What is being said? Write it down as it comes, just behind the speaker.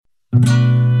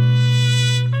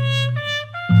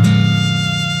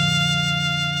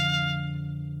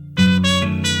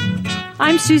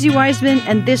I'm Susie Wiseman,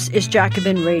 and this is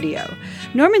Jacobin Radio.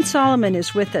 Norman Solomon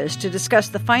is with us to discuss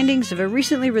the findings of a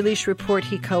recently released report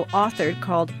he co-authored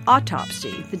called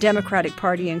Autopsy, the Democratic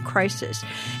Party in Crisis.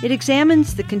 It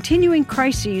examines the continuing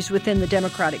crises within the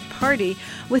Democratic Party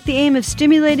with the aim of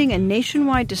stimulating a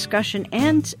nationwide discussion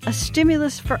and a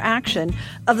stimulus for action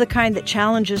of the kind that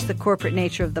challenges the corporate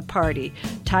nature of the party,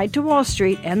 tied to Wall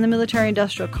Street and the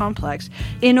military-industrial complex,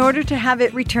 in order to have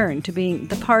it return to being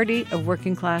the party of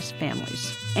working-class families.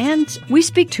 And we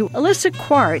speak to Alyssa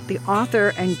Quart, the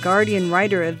author and Guardian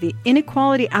writer of the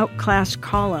Inequality Outclass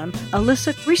column.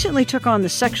 Alyssa recently took on the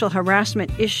sexual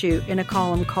harassment issue in a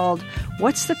column called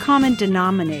What's the Common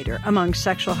Denominator Among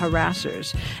Sexual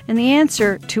Harassers? And the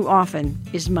answer, too often,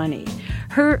 is money.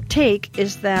 Her take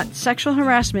is that sexual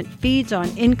harassment feeds on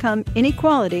income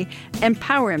inequality and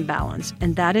power imbalance,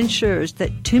 and that ensures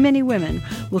that too many women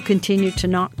will continue to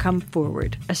not come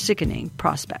forward, a sickening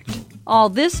prospect. All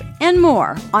this and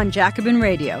more on Jacobin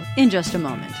Radio in just a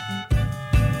moment.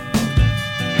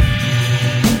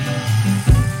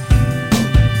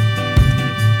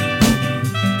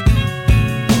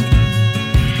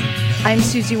 I'm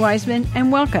Susie Wiseman,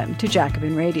 and welcome to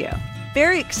Jacobin Radio.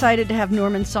 Very excited to have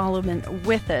Norman Solomon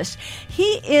with us.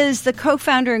 He is the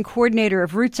co-founder and coordinator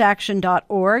of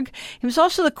RootsAction.org. He was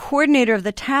also the coordinator of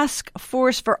the Task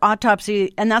Force for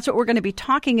Autopsy, and that's what we're going to be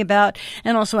talking about,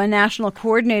 and also a national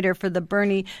coordinator for the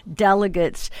Bernie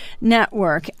Delegates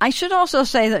Network. I should also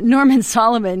say that Norman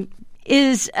Solomon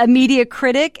is a media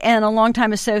critic and a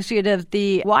longtime associate of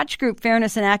the watch group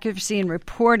Fairness and Accuracy in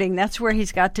Reporting. That's where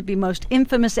he's got to be most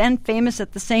infamous and famous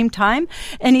at the same time.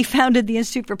 And he founded the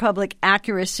Institute for Public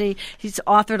Accuracy. He's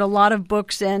authored a lot of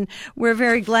books, and we're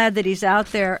very glad that he's out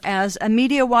there as a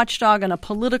media watchdog and a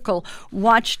political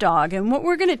watchdog. And what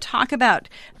we're going to talk about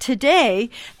today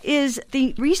is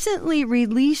the recently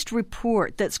released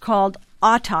report that's called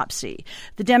Autopsy,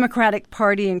 the Democratic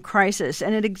Party in Crisis,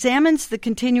 and it examines the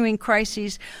continuing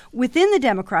crises within the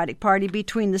Democratic Party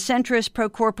between the centrist,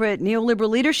 pro-corporate, neoliberal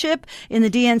leadership in the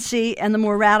DNC and the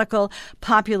more radical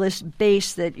populist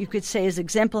base that you could say is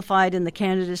exemplified in the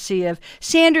candidacy of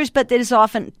Sanders, but that is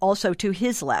often also to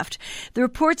his left. The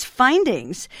report's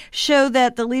findings show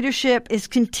that the leadership is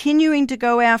continuing to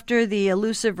go after the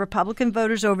elusive Republican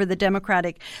voters over the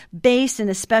Democratic base,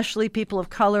 and especially people of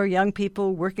color, young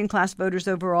people, working-class voters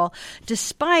overall,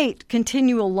 despite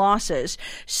continual losses.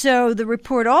 So the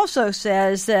report also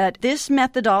says that this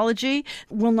methodology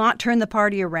will not turn the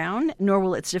party around, nor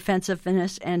will its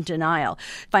defensiveness and denial.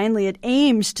 Finally, it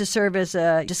aims to serve as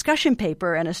a discussion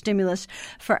paper and a stimulus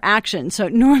for action. So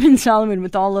Norman Solomon,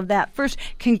 with all of that, first,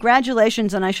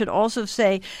 congratulations. And I should also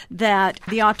say that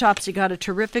the autopsy got a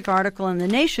terrific article in The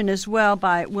Nation as well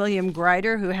by William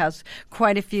Greider, who has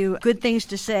quite a few good things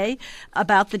to say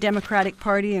about the Democratic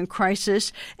Party in crisis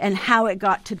and how it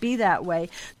got to be that way.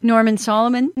 Norman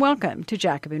Solomon, welcome to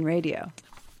Jacobin Radio.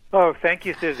 Oh, thank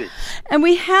you, Susie. And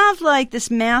we have this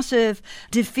massive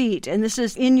defeat, and this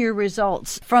is in your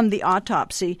results from the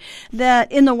autopsy,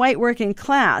 that in the white working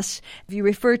class, you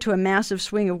refer to a massive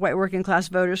swing of white working class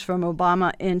voters from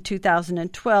Obama in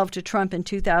 2012 to Trump in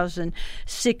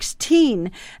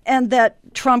 2016, and that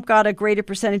Trump got a greater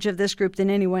percentage of this group than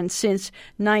anyone since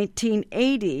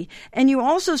 1980. And you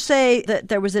also say that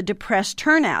there was a depressed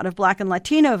turnout of Black and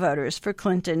Latino voters for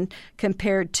Clinton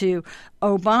compared to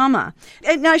Obama.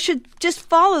 And I should just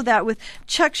follow that with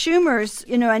Chuck Schumer's,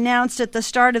 announced at the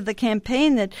start of the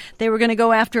campaign that they were going to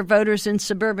go after voters in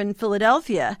suburban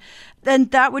Philadelphia. Then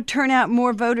that would turn out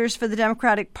more voters for the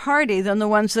Democratic Party than the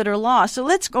ones that are lost. So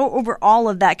let's go over all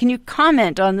of that. Can you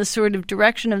comment on the sort of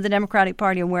direction of the Democratic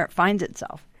Party and where it finds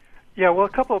itself? Yeah, well, a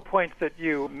couple of points that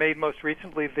you made most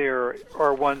recently there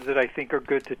are ones that I think are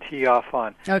good to tee off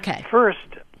on. Okay. First,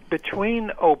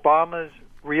 between Obama's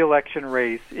re-election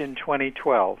race in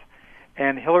 2012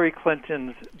 and Hillary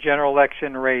Clinton's general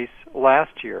election race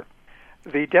last year,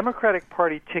 the Democratic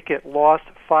Party ticket lost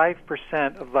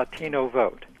 5% of Latino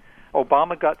vote.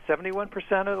 Obama got 71%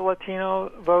 of the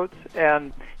Latino votes,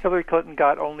 and Hillary Clinton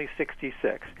got only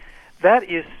 66. That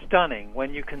is stunning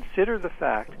when you consider the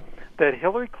fact that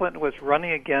Hillary Clinton was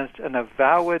running against an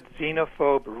avowed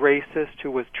xenophobe racist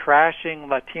who was trashing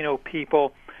Latino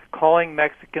people, calling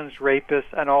Mexicans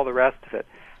rapists, and all the rest of it.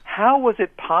 How was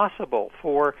it possible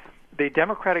for the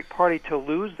Democratic Party to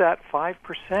lose that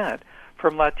 5%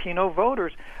 from Latino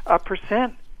voters, a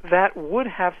percent that would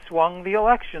have swung the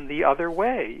election the other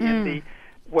way in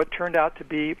what turned out to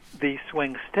be the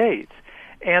swing states?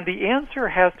 And the answer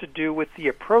has to do with the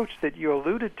approach that you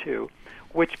alluded to,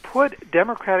 which put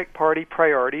Democratic Party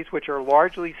priorities, which are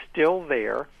largely still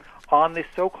there, on the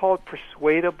so-called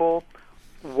persuadable,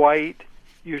 white,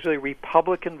 usually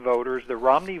Republican voters, the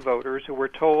Romney voters, who we're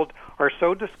told are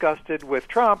so disgusted with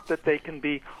Trump that they can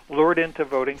be lured into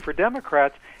voting for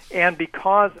Democrats. And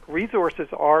because resources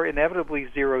are inevitably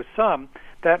zero-sum,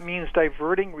 that means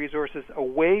diverting resources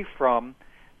away from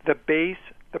the base,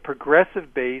 the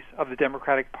progressive base of the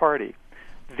Democratic Party,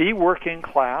 the working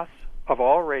class of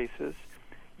all races,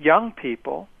 young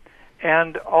people,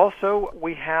 and also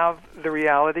we have the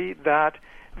reality that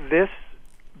this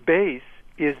base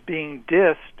is being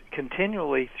dissed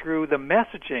continually through the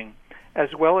messaging as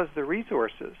well as the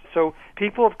resources. So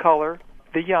people of color,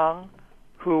 the young,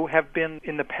 who have been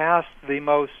in the past the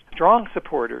most strong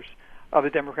supporters of the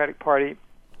Democratic Party,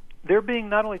 they're being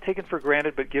not only taken for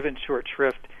granted but given short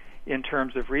shrift in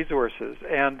terms of resources.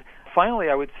 And finally,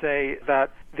 I would say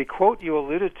that the quote you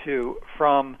alluded to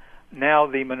from now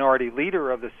the minority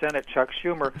leader of the Senate, Chuck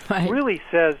Schumer, really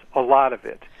says a lot of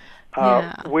it,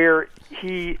 where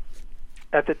he,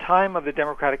 at the time of the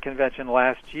Democratic Convention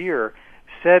last year,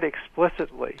 said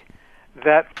explicitly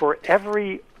that for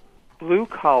every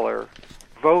blue-collar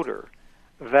voter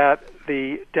that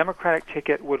the Democratic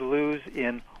ticket would lose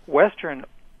in western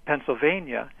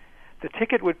Pennsylvania, the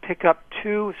ticket would pick up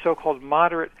two so-called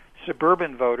moderate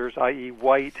suburban voters, i.e.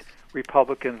 white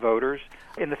Republican voters,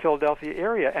 in the Philadelphia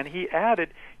area. And he added,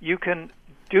 you can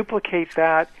duplicate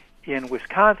that in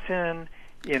Wisconsin,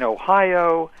 in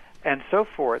Ohio, and so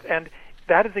forth. And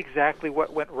that is exactly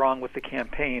what went wrong with the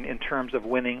campaign in terms of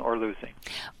winning or losing.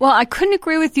 Well, I couldn't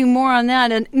agree with you more on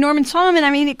that. And Norman Solomon,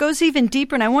 I mean, it goes even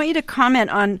deeper, and I want you to comment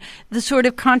on the sort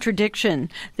of contradiction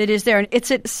that is there. And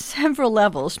it's at several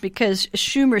levels, because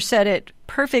Schumer said it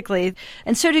perfectly,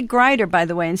 and so did Greider, by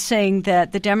the way, in saying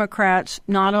that the Democrats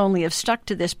not only have stuck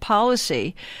to this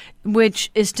policy, which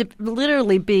is to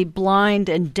literally be blind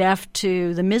and deaf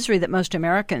to the misery that most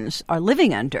Americans are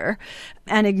living under,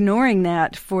 and ignoring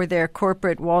that for their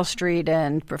corporate Wall Street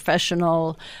and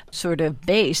professional sort of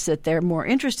base that they're more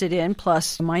interested in,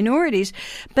 plus minorities,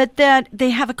 but that they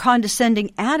have a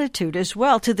condescending attitude as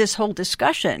well to this whole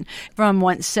discussion. From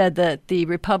once said that the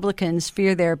Republicans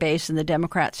fear their base and the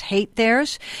Democrats hate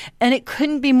theirs, and it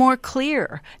couldn't be more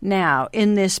clear now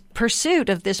in this pursuit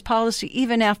of this policy,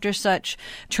 even after such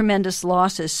tremendous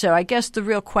losses. So I guess the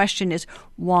real question is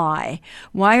why?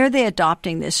 Why are they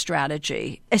adopting this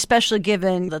strategy, especially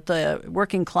given that the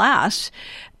working class,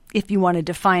 if you want to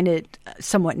define it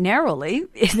somewhat narrowly,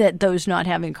 is that those not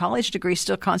having college degrees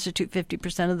still constitute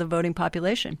 50% of the voting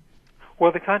population?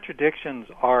 Well, the contradictions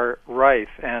are rife,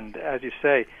 and as you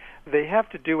say, they have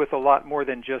to do with a lot more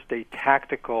than just a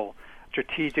tactical,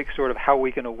 strategic sort of how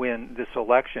we're going to win this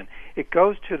election. It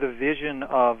goes to the vision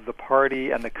of the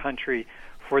party and the country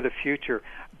for the future.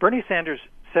 Bernie Sanders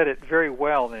said it very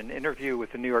well in an interview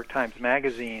with the New York Times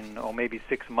Magazine, maybe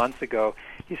 6 months ago.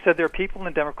 He said there are people in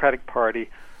the Democratic Party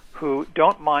who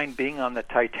don't mind being on the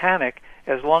Titanic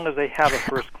as long as they have a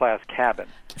first-class cabin.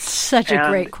 Such a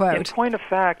great quote. In point of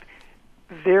fact,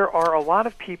 there are a lot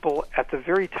of people at the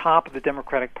very top of the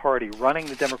Democratic Party running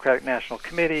the Democratic National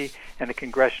Committee and the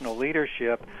congressional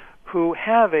leadership who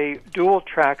have a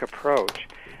dual-track approach.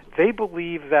 They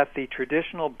believe that the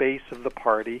traditional base of the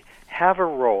party have a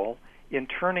role in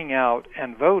turning out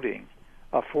and voting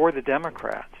for the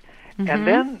Democrats. Mm-hmm. And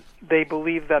then they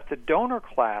believe that the donor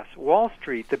class, Wall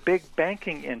Street, the big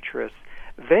banking interests,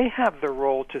 they have the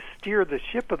role to steer the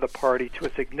ship of the party to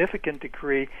a significant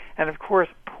degree and, of course,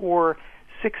 pour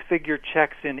six-figure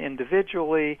checks in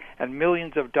individually and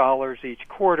millions of dollars each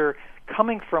quarter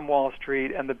coming from Wall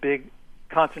Street and the big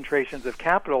concentrations of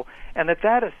capital, and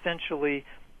that essentially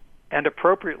and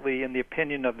appropriately, in the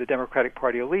opinion of the Democratic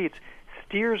Party elites,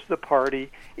 steers the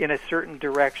party in a certain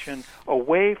direction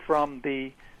away from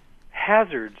the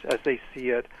hazards, as they see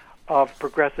it, of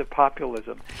progressive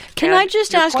populism. Can I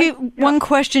just ask you one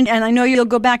question, and I know you'll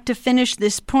go back to finish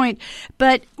this point,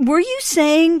 but were you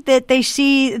saying that they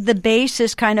see the base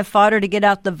as kind of fodder to get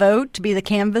out the vote, to be the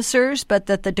canvassers, but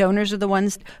that the donors are the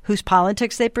ones whose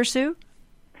politics they pursue?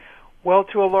 Well,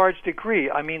 to a large degree.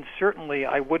 I mean, certainly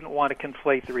I wouldn't want to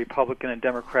conflate the Republican and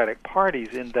Democratic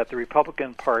parties in that the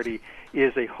Republican Party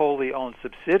is a wholly owned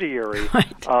subsidiary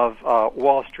of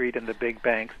Wall Street and the big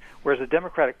banks, whereas the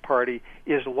Democratic Party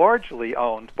is largely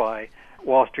owned by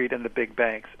Wall Street and the big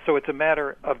banks. So it's a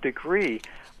matter of degree.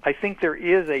 I think there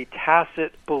is a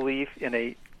tacit belief in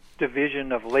a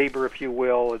division of labor, if you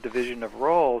will, a division of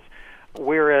roles,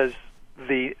 whereas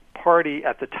the party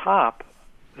at the top,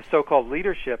 the so-called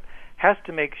leadership, has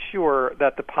to make sure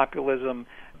that the populism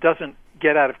doesn't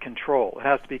get out of control. It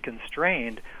has to be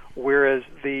constrained, whereas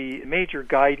the major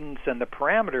guidance and the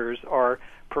parameters are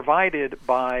provided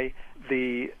by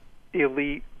the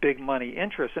elite big money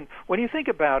interests. And when you think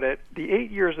about it, the 8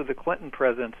 years of the Clinton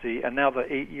presidency and now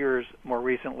the 8 years more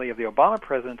recently of the Obama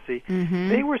presidency,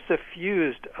 they were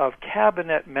suffused of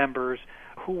cabinet members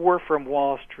who were from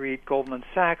Wall Street, Goldman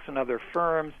Sachs, and other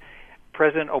firms.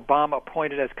 President Obama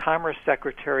appointed as Commerce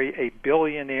Secretary a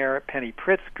billionaire, Penny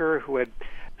Pritzker, who had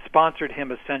sponsored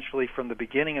him essentially from the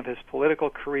beginning of his political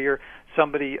career,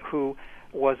 somebody who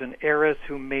was an heiress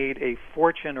who made a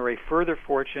fortune or a further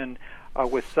fortune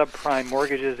with subprime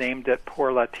mortgages aimed at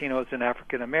poor Latinos and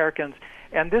African Americans.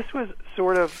 And this was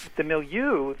sort of the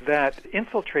milieu that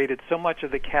infiltrated so much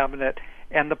of the cabinet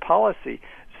and the policy.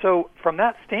 So from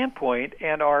that standpoint,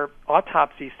 and our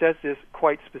autopsy says this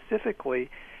quite specifically,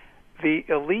 the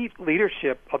elite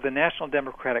leadership of the National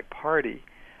Democratic Party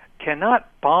cannot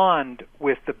bond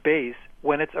with the base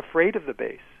when it's afraid of the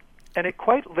base. And it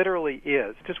quite literally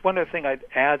is. Just one other thing I'd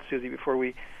add, Susie, before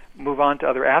we move on to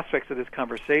other aspects of this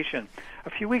conversation. A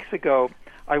few weeks ago,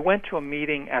 I went to a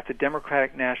meeting at the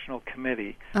Democratic National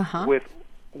Committee with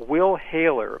Will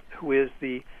Haler, who is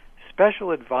the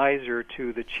special advisor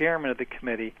to the chairman of the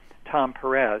committee, Tom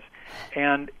Perez.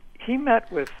 And he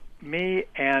met with me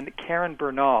and Karen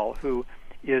Bernal, who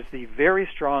is the very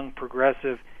strong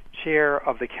progressive chair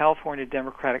of the California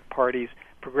Democratic Party's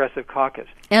Progressive Caucus.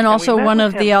 And also one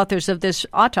of the authors of this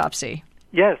autopsy.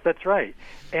 Yes, that's right.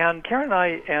 And Karen and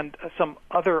I and some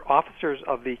other officers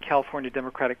of the California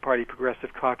Democratic Party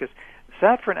Progressive Caucus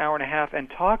sat for an hour and a half and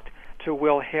talked to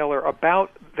Will Haler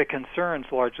about the concerns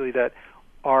largely that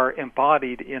are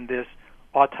embodied in this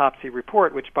autopsy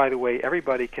report, which, by the way,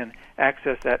 everybody can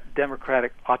access at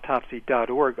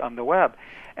democraticautopsy.org on the web.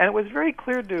 And it was very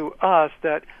clear to us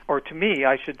that, or to me,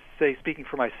 I should say, speaking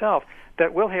for myself,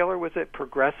 that Will Haler was a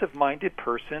progressive-minded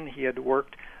person. He had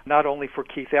worked not only for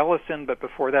Keith Ellison, but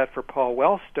before that for Paul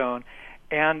Wellstone.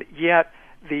 And yet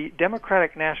the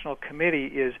Democratic National Committee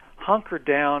is hunkered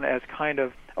down as kind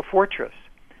of a fortress.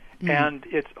 And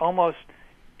it's almost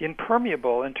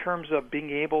impermeable in terms of being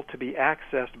able to be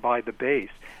accessed by the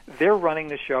base. They're running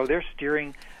the show. They're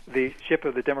steering the ship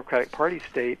of the Democratic Party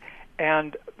state.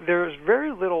 And there's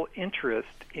very little interest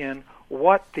in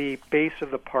what the base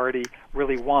of the party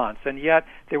really wants. And yet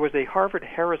there was a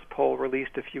Harvard-Harris poll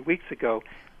released a few weeks ago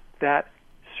that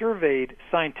surveyed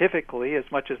scientifically, as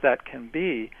much as that can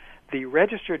be, the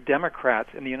registered Democrats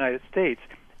in the United States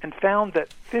and found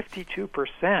that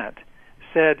 52%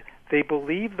 said they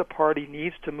believe the party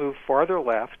needs to move farther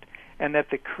left and that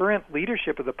the current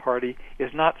leadership of the party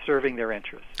is not serving their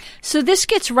interests. So this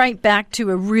gets right back to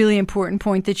a really important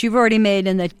point that you've already made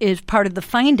and that is part of the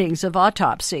findings of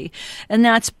autopsy, and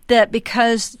that's that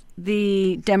because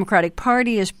the Democratic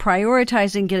Party is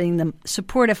prioritizing getting the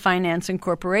support of finance and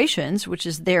corporations, which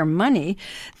is their money,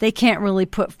 they can't really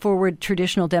put forward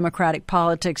traditional Democratic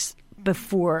politics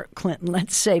before Clinton,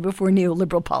 let's say, before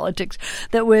neoliberal politics,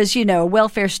 that was,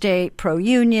 welfare state,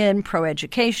 pro-union,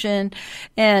 pro-education,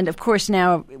 and, of course,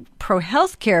 now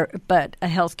pro-healthcare, but a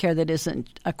healthcare that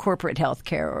isn't a corporate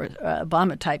healthcare or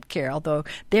Obama-type care, although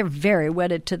they're very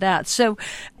wedded to that. So,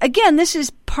 again, this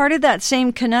is part of that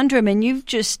same conundrum, and you've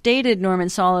just stated, Norman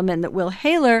Solomon, that Will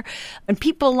Haler and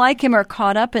people like him are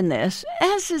caught up in this,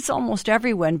 as is almost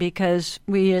everyone, because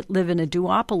we live in a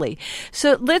duopoly.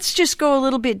 So let's just go a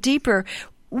little bit deeper.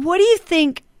 What do you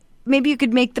think, maybe you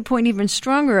could make the point even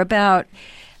stronger about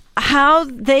how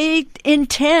they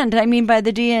intend, by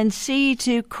the DNC,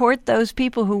 to court those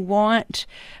people who want,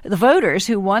 the voters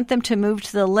who want them to move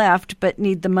to the left but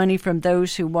need the money from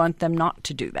those who want them not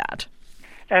to do that?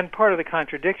 And part of the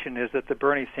contradiction is that the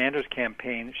Bernie Sanders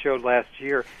campaign showed last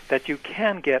year that you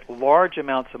can get large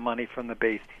amounts of money from the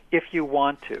base if you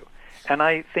want to. And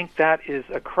I think that is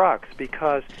a crux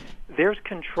because there's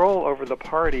control over the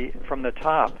party from the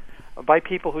top by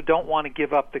people who don't want to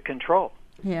give up the control.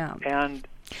 Yeah. And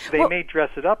they may dress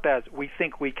it up as, we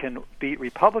think we can beat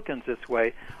Republicans this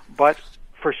way, but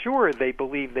for sure they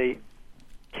believe they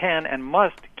can and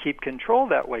must keep control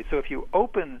that way. So if you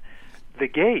open the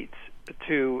gates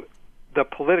to the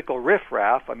political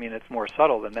riffraff, it's more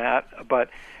subtle than that, but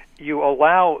you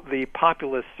allow the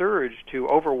populist surge to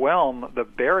overwhelm the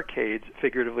barricades,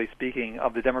 figuratively speaking,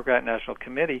 of the Democratic National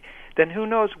Committee, then who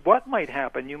knows what might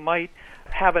happen. You might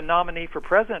have a nominee for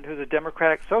president who's a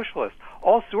Democratic socialist.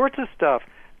 All sorts of stuff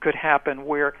could happen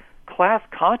where class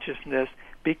consciousness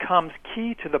becomes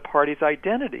key to the party's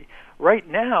identity. Right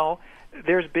now,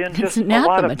 there's been just a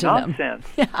lot of nonsense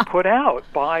put out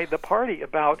by the party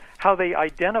about how they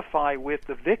identify with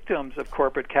the victims of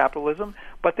corporate capitalism,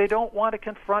 but they don't want to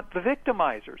confront the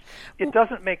victimizers. It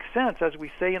doesn't make sense, as we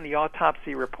say in the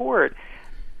autopsy report.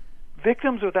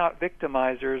 Victims without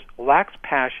victimizers lacks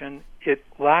passion, it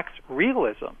lacks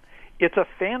realism. it's a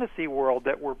fantasy world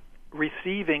that we're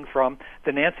receiving from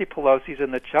the Nancy Pelosi's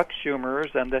and the Chuck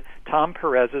Schumers and the Tom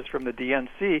Perez's from the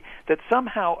DNC, that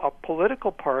somehow a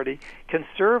political party can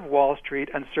serve Wall Street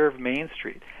and serve Main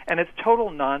Street. And it's total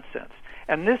nonsense.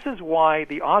 And this is why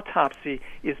the autopsy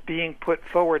is being put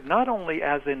forward not only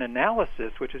as an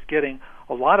analysis, which is getting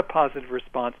a lot of positive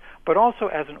response, but also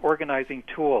as an organizing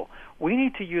tool. We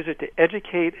need to use it to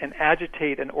educate and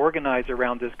agitate and organize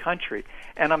around this country.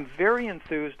 And I'm very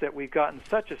enthused that we've gotten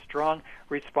such a strong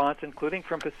response, including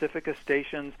from Pacifica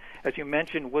stations. As you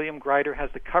mentioned, William Greider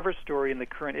has the cover story in the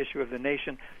current issue of The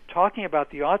Nation talking about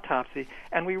the autopsy,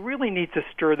 and we really need to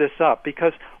stir this up,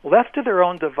 because left to their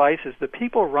own devices, the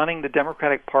people running the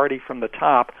Democratic Party from the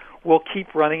top will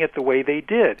keep running it the way they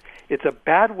did. It's a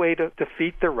bad way to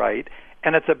defeat the right,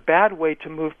 and it's a bad way to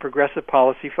move progressive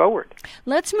policy forward.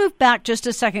 Let's move back just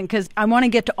a second, because I want to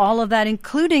get to all of that,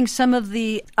 including some of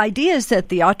the ideas that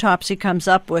the autopsy comes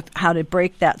up with, how to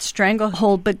break that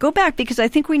stranglehold. But go back, because I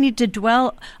think we need to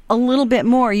dwell a little bit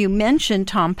more. You mentioned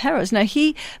Tom Perez. Now,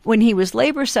 when he was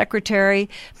labor secretary,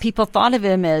 people thought of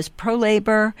him as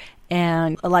pro-labor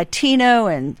and a Latino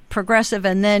and progressive,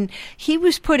 and then he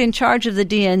was put in charge of the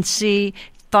DNC,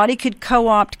 thought he could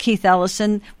co-opt Keith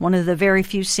Ellison, one of the very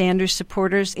few Sanders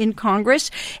supporters in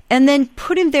Congress, and then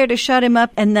put him there to shut him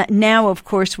up. And that now, of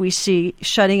course, we see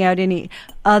shutting out any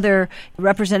other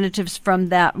representatives from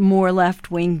that more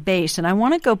left-wing base. And I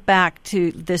want to go back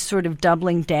to this sort of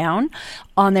doubling down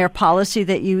on their policy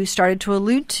that you started to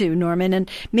allude to, Norman, and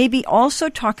maybe also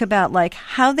talk about like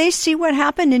how they see what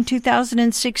happened in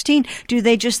 2016. Do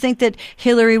they just think that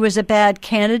Hillary was a bad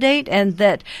candidate and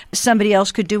that somebody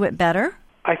else could do it better?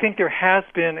 I think there has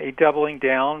been a doubling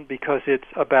down because it's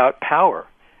about power.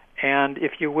 And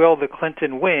if you will, the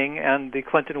Clinton wing, and the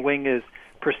Clinton wing is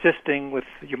persisting with,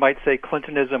 you might say,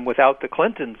 Clintonism without the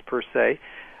Clintons per se.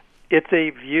 It's a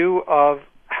view of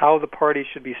how the party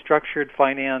should be structured,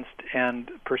 financed, and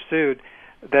pursued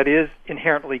that is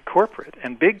inherently corporate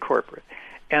and big corporate.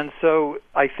 And so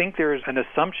I think there's an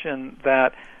assumption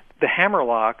that the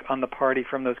hammerlock on the party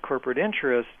from those corporate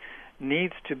interests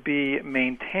needs to be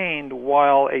maintained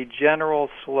while a general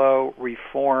slow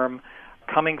reform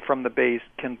coming from the base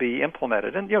can be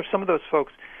implemented. And, some of those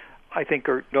folks, I think,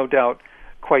 are no doubt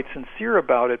quite sincere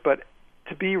about it, but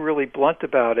to be really blunt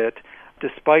about it,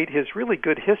 despite his really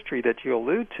good history that you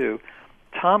allude to,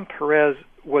 Tom Perez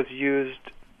was used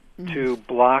to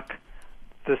block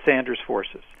the Sanders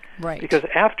forces. Right. Because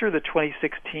after the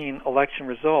 2016 election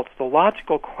results, the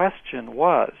logical question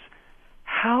was,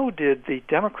 how did the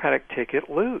Democratic ticket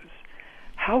lose?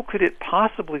 How could it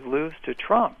possibly lose to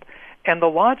Trump? And the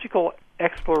logical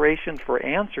exploration for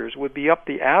answers would be up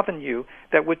the avenue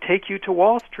that would take you to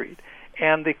Wall Street.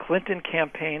 And the Clinton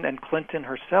campaign and Clinton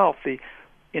herself, the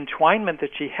entwinement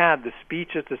that she had, the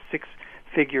speech at the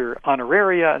six-figure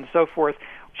honoraria and so forth,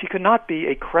 she could not be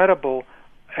a credible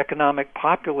economic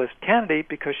populist candidate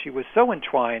because she was so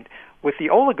entwined with the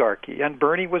oligarchy, and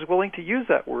Bernie was willing to use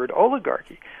that word,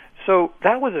 oligarchy. So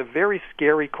that was a very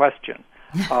scary question,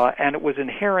 and it was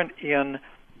inherent in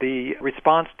the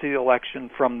response to the election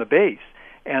from the base.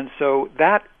 And so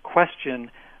that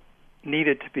question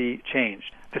needed to be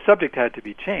changed. The subject had to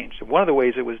be changed. And one of the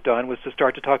ways it was done was to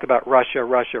start to talk about Russia,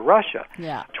 Russia, Russia.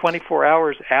 Yeah. 24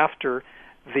 hours after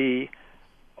the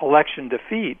election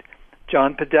defeat,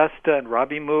 John Podesta and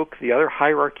Robbie Mook, the other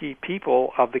hierarchy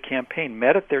people of the campaign,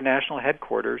 met at their national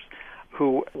headquarters,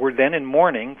 who were then in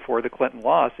mourning for the Clinton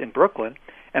loss in Brooklyn.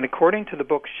 And according to the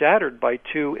book Shattered by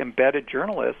two embedded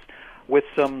journalists, with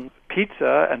some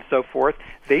pizza and so forth,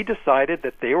 they decided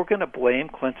that they were going to blame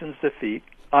Clinton's defeat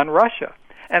on Russia.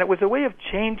 And it was a way of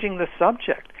changing the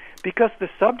subject, because the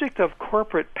subject of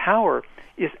corporate power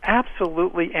is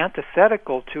absolutely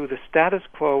antithetical to the status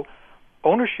quo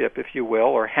ownership, if you will,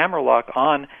 or hammerlock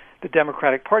on the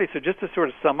Democratic Party. So just to sort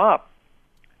of sum up,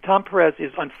 Tom Perez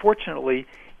is unfortunately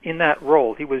in that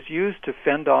role. He was used to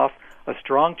fend off a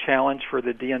strong challenge for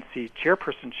the DNC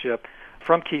chairpersonship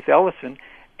from Keith Ellison,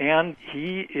 and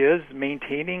he is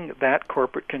maintaining that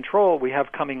corporate control. We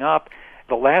have coming up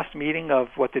the last meeting of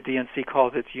what the DNC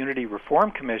calls its Unity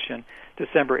Reform Commission,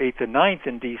 December 8th and 9th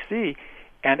in D.C.,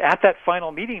 and at that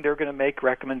final meeting they're going to make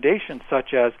recommendations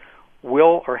such as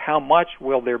will or how much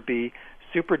will there be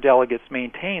superdelegates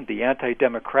maintained, the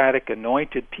anti-democratic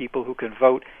anointed people who can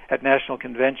vote at national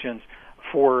conventions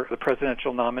for the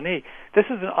presidential nominee. This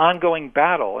is an ongoing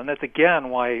battle, and that's again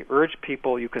why I urge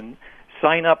people, you can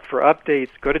sign up for updates,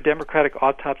 go to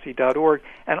democraticautopsy.org,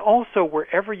 and also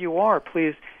wherever you are,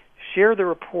 please share the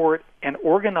report and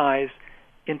organize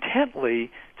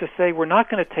intently to say we're not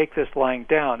going to take this lying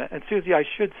down. And Susie, I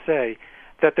should say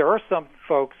that there are some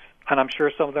folks and I'm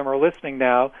sure some of them are listening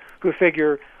now, who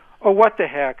figure, oh, what the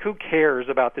heck, who cares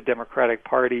about the Democratic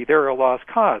Party? They're a lost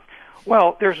cause.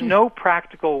 Well, there's no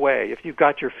practical way, if you've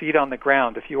got your feet on the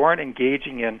ground, if you aren't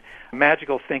engaging in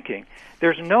magical thinking,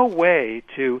 there's no way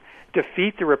to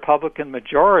defeat the Republican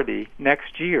majority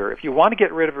next year. If you want to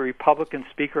get rid of a Republican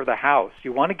Speaker of the House,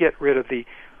 you want to get rid of the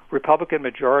Republican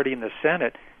majority in the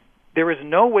Senate, there is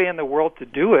no way in the world to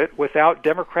do it without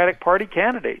Democratic Party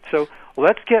candidates. So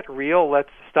let's get real.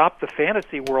 Let's stop the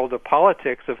fantasy world of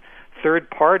politics of third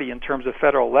party in terms of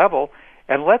federal level,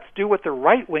 and let's do what the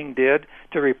right wing did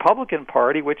to the Republican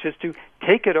Party, which is to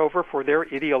take it over for their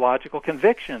ideological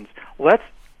convictions. Let's,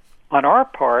 on our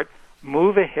part,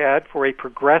 move ahead for a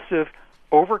progressive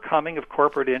overcoming of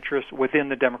corporate interests within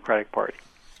the Democratic Party.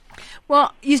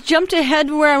 Well, you jumped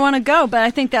ahead where I want to go, but I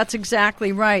think that's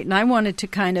exactly right. And I wanted to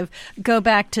kind of go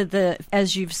back to the,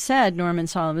 as you've said, Norman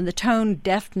Solomon, the tone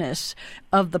deafness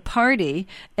of the party,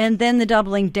 and then the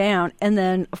doubling down. And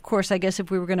then, of course, I guess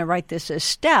if we were going to write this as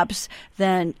steps,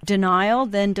 then denial,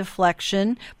 then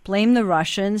deflection, blame the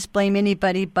Russians, blame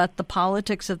anybody but the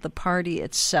politics of the party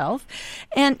itself.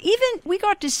 And even we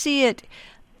got to see it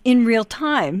in real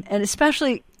time, and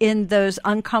especially in those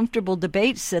uncomfortable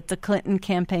debates that the Clinton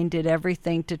campaign did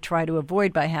everything to try to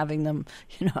avoid by having them,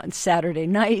 on Saturday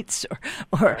nights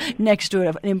or next to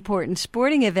an important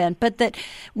sporting event. But that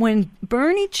when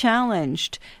Bernie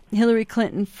challenged Hillary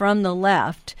Clinton from the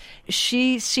left,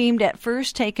 she seemed at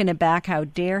first taken aback, how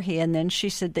dare he, and then she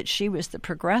said that she was the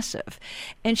progressive.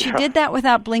 And she did that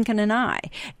without blinking an eye.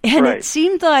 And it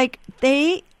seemed like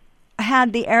they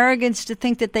had the arrogance to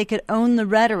think that they could own the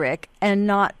rhetoric and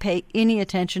not pay any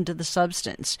attention to the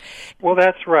substance. Well,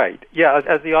 that's right. Yeah,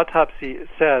 as the autopsy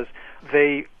says,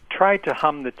 they tried to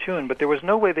hum the tune, but there was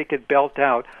no way they could belt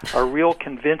out a real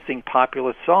convincing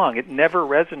populist song. It never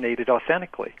resonated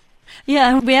authentically.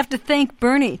 Yeah, we have to thank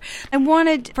Bernie. I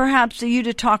wanted perhaps you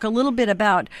to talk a little bit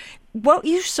about what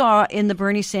you saw in the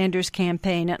Bernie Sanders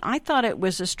campaign, and I thought it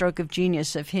was a stroke of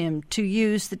genius of him to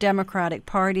use the Democratic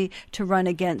Party to run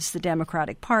against the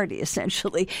Democratic Party,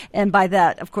 essentially. And by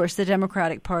that, of course, the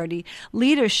Democratic Party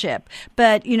leadership.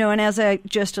 But, and as I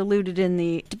just alluded in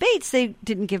the debates, they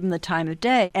didn't give him the time of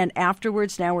day. And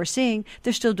afterwards, now we're seeing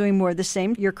they're still doing more of the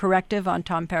same. Your corrective on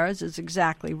Tom Perez is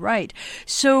exactly right.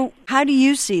 So how do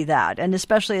you see that? And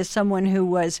especially as someone who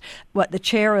was, the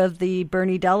chair of the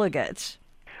Bernie delegates?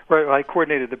 Right, I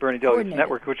coordinated the Bernie Delegates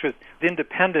Network, which was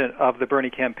independent of the Bernie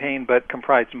campaign, but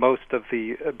comprised most of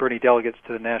the Bernie delegates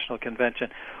to the National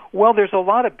Convention. Well, there's a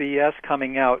lot of BS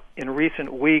coming out in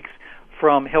recent weeks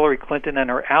from Hillary Clinton and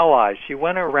her allies. She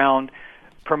went around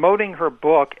promoting her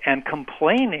book and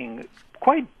complaining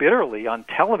quite bitterly on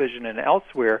television and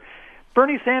elsewhere.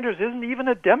 Bernie Sanders isn't even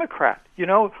a Democrat.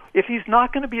 If he's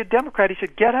not going to be a Democrat, he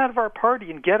should get out of our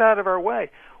party and get out of our way.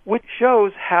 Which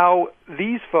shows how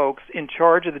these folks in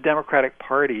charge of the Democratic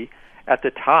Party at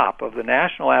the top of the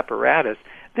national apparatus,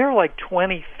 they're like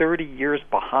 20, 30 years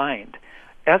behind.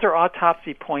 As our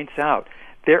autopsy points out,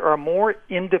 there are more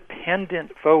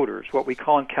independent voters, what we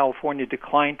call in California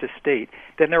decline to state,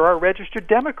 than there are registered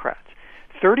Democrats.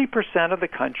 30% of the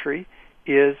country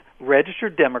is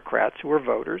registered Democrats who are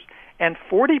voters, and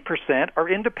 40% are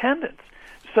independents.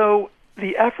 So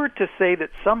the effort to say that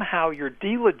somehow you're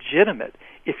delegitimate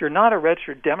if you're not a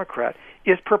registered Democrat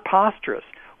is preposterous.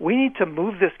 We need to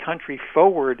move this country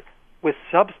forward with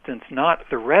substance, not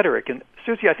the rhetoric. And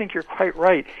Susie, I think you're quite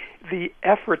right. The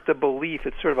effort, the belief,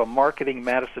 it's sort of a marketing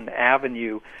Madison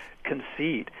Avenue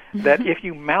conceit that if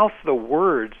you mouth the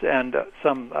words and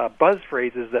some buzz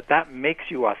phrases that makes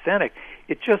you authentic,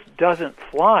 it just doesn't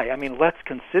fly. I mean, let's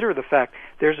consider the fact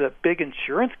there's a big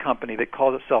insurance company that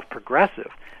calls itself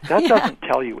Progressive. That doesn't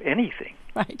tell you anything.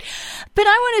 Right. But I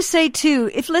want to say,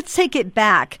 too, let's take it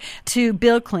back to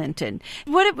Bill Clinton.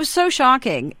 What it was so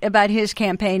shocking about his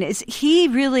campaign is he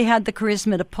really had the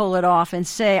charisma to pull it off and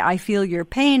say, I feel your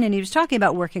pain. And he was talking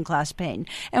about working class pain.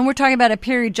 And we're talking about a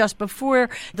period just before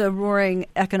the roaring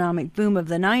economic boom of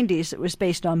the 90s that was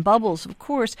based on bubbles, of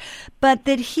course, but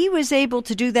that he was able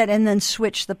to do that and then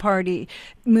switch the party,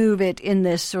 move it in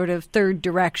this sort of third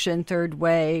direction, third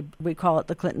way. We call it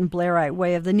the Clinton-Blairite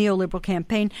way of the neoliberal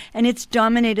campaign. And it's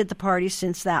dominated the party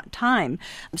since that time,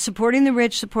 supporting the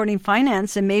rich, supporting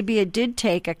finance, and maybe it did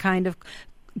take a kind of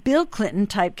Bill Clinton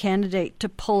type candidate to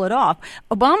pull it off.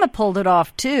 Obama pulled it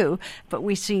off too, but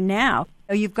we see now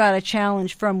you've got a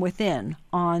challenge from within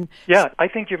on. Yeah, I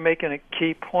think you're making a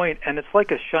key point, and it's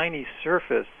like a shiny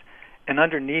surface, and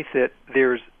underneath it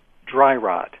there's dry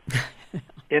rot.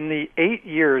 In the 8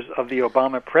 years of the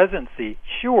Obama presidency,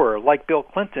 sure, like Bill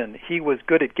Clinton, he was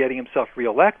good at getting himself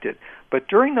reelected. But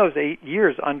during those 8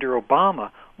 years under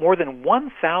Obama, more than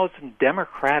 1,000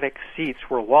 Democratic seats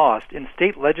were lost in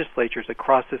state legislatures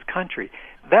across this country.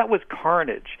 That was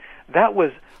carnage. That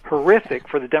was horrific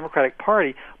for the Democratic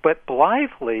Party, but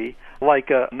blithely, like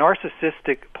a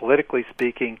narcissistic, politically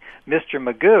speaking, Mr.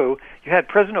 Magoo, you had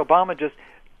President Obama just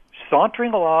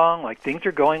sauntering along like things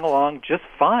are going along just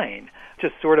fine.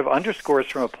 Just sort of underscores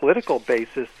from a political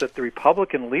basis that the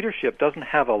Republican leadership doesn't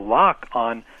have a lock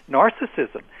on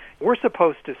narcissism. We're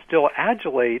supposed to still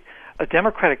adulate a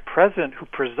Democratic president who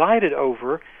presided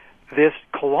over this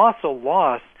colossal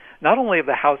loss, not only of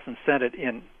the House and Senate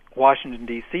in Washington,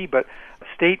 D.C., but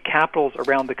state capitals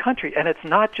around the country. And it's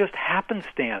not just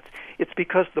happenstance. It's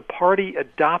because the party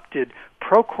adopted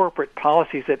pro-corporate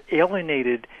policies that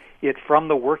alienated it from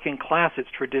the working class, its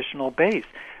traditional base.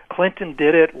 Clinton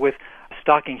did it with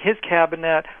stocking his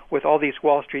cabinet with all these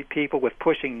Wall Street people, with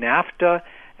pushing NAFTA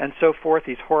and so forth,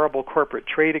 these horrible corporate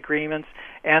trade agreements.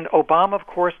 And Obama, of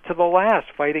course, to the last,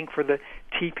 fighting for the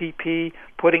TPP,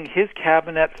 putting his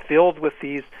cabinet filled with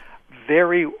these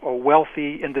very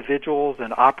wealthy individuals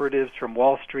and operatives from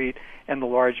Wall Street and the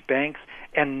large banks,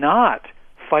 and not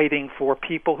fighting for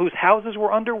people whose houses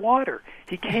were underwater.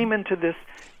 He came into this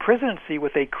presidency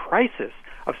with a crisis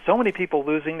of so many people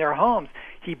losing their homes.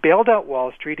 He bailed out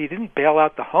Wall Street. He didn't bail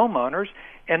out the homeowners.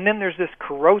 And then there's this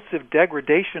corrosive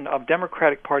degradation of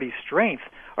Democratic Party strength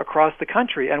across the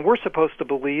country. And we're supposed to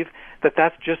believe that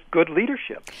that's just good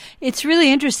leadership. It's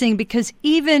really interesting because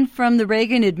even from the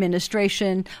Reagan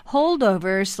administration,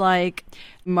 holdovers like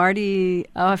Marty,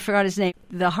 I forgot his name,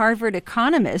 the Harvard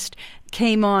economist,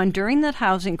 came on during that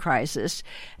housing crisis.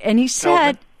 And he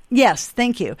said... Yes,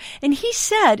 thank you. And he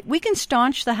said we can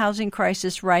staunch the housing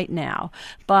crisis right now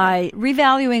by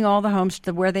revaluing all the homes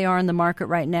to where they are in the market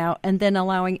right now and then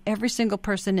allowing every single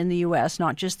person in the U.S.,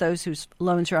 not just those whose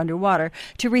loans are underwater,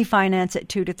 to refinance at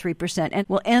 2 to 3%. And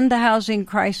we'll end the housing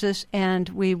crisis and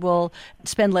we will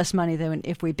spend less money than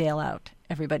if we bail out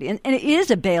everybody. And it is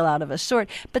a bailout of a sort,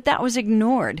 but that was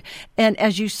ignored. And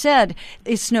as you said,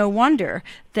 it's no wonder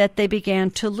that they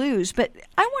began to lose. But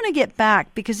I want to get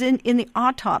back because in the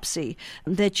autopsy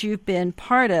that you've been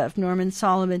part of, Norman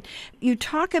Solomon, you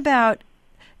talk about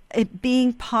it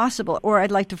being possible, or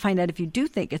I'd like to find out if you do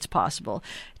think it's possible,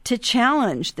 to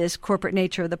challenge this corporate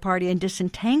nature of the party and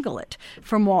disentangle it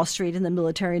from Wall Street and the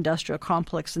military-industrial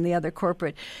complex and the other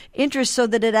corporate interests so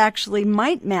that it actually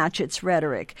might match its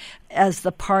rhetoric as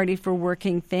the party for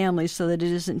working families so that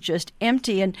it isn't just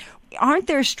empty. And aren't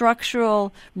there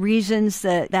structural reasons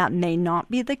that that may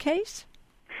not be the case?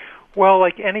 Well,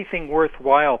 like anything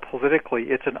worthwhile politically,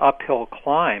 it's an uphill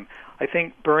climb. I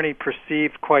think Bernie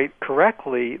perceived quite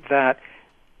correctly that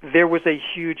there was a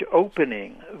huge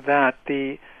opening, that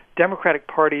the Democratic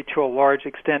Party to a large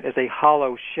extent is a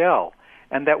hollow shell,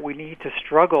 and that we need to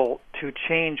struggle to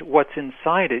change what's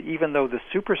inside it, even though the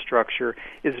superstructure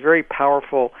is very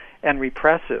powerful and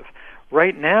repressive.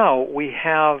 Right now, we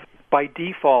have, by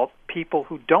default, people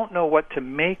who don't know what to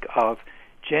make of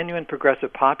genuine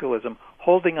progressive populism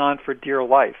holding on for dear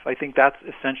life. I think that's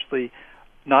essentially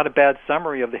not a bad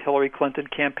summary of the Hillary Clinton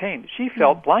campaign. She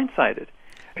felt blindsided.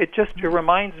 It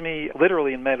reminds me,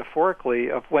 literally and metaphorically,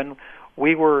 of when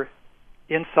we were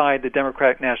inside the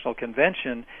Democratic National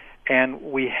Convention and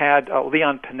we had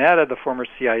Leon Panetta, the former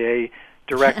CIA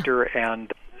director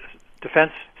and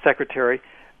defense secretary,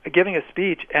 giving a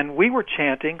speech, and we were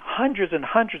chanting, hundreds and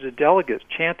hundreds of delegates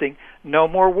chanting, "No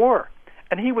more war."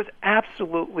 And he was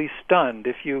absolutely stunned.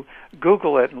 If you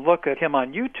Google it and look at him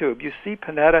on YouTube, you see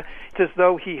Panetta. It's as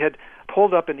though he had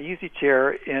pulled up an easy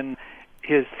chair in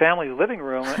his family's living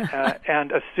room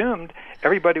and assumed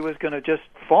everybody was going to just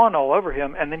fawn all over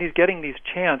him. And then he's getting these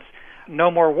chants,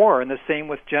 "No more war." And the same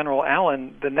with General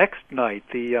Allen the next night,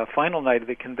 the final night of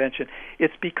the convention.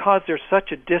 It's because there's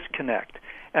such a disconnect.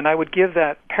 And I would give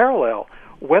that parallel,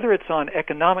 whether it's on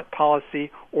economic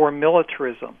policy or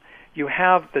militarism. You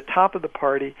have the top of the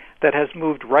party that has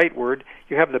moved rightward.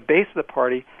 You have the base of the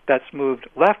party that's moved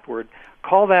leftward.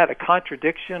 Call that a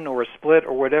contradiction or a split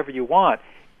or whatever you want.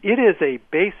 It is a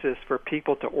basis for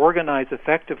people to organize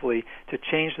effectively to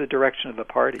change the direction of the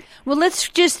party. Well, let's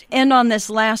just end on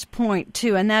this last point,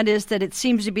 too, and that is that it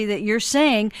seems to be that you're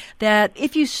saying that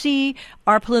if you see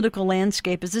our political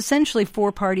landscape as essentially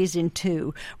four parties in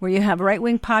two, where you have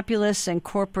right-wing populists and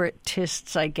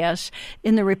corporatists, I guess,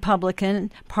 in the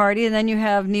Republican Party, and then you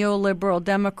have neoliberal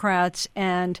Democrats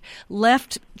and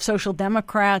left social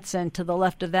democrats, and to the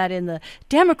left of that in the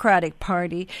Democratic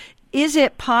Party. Is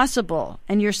it possible,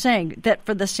 and you're saying, that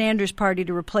for the Sanders Party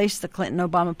to replace the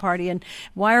Clinton-Obama Party, and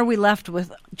why are we left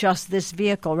with just this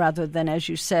vehicle rather than, as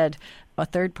you said, a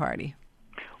third party?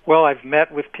 Well, I've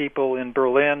met with people in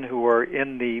Berlin who are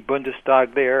in the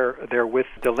Bundestag there. They're with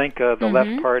Die Linke, the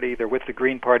left party. They're with the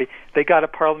Green Party. They got a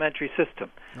parliamentary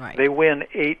system. Right. They win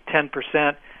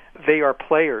 8-10%. They are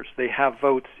players. They have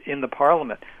votes in the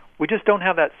parliament. We just don't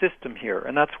have that system here,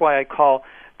 and that's why I call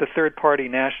the third-party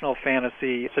national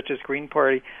fantasy, such as Green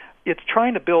Party, it's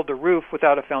trying to build a roof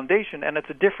without a foundation, and it's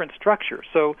a different structure.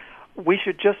 So we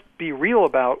should just be real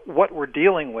about what we're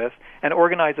dealing with and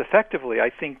organize effectively. I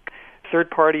think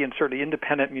third-party and certainly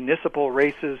independent municipal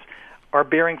races are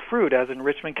bearing fruit, as in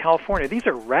Richmond, California. These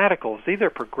are radicals. These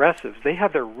are progressives. They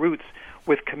have their roots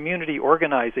with community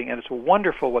organizing, and it's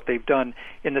wonderful what they've done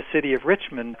in the city of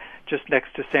Richmond, just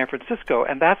next to San Francisco.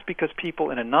 And that's because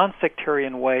people in a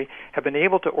non-sectarian way have been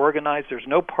able to organize. There's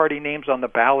no party names on the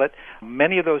ballot.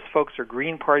 Many of those folks are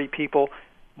Green Party people.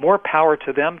 More power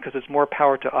to them because it's more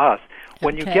power to us.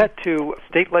 When you get to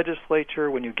state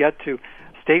legislature, when you get to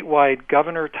statewide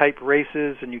governor-type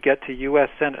races, and you get to U.S.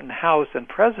 Senate and House and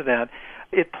President,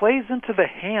 it plays into the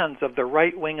hands of the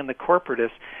right wing and the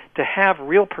corporatists to have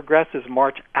real progressives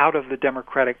march out of the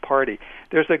Democratic Party.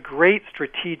 There's a great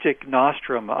strategic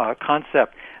nostrum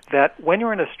concept that when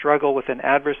you're in a struggle with an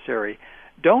adversary,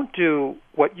 don't do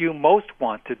what you most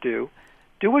want to do.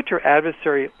 Do what your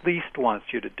adversary least wants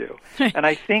you to do. And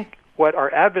I think what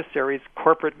our adversaries,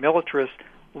 corporate militarists,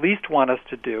 least want us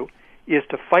to do is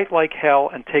to fight like hell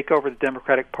and take over the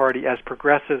Democratic Party as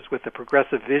progressives with a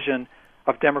progressive vision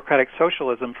of democratic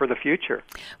socialism for the future.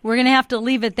 We're going to have to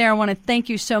leave it there. I want to thank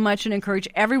you so much and encourage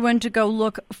everyone to go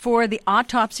look for the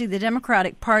autopsy, the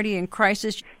Democratic Party in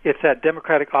Crisis. It's at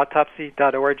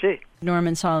democraticautopsy.org.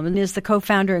 Norman Solomon is the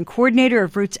co-founder and coordinator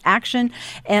of Roots Action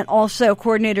and also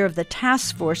coordinator of the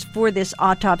task force for this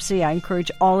autopsy. I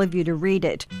encourage all of you to read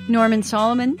it. Norman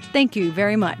Solomon, thank you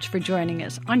very much for joining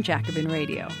us on Jacobin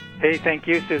Radio. Hey, thank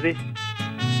you, Susie.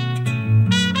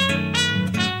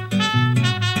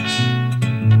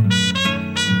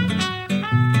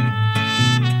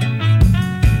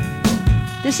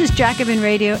 This is Jacobin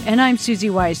Radio, and I'm Susie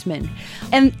Wiseman.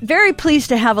 And very pleased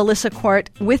to have Alyssa Quart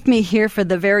with me here for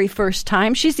the very first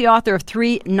time. She's the author of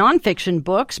 3 nonfiction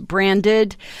books,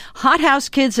 branded Hothouse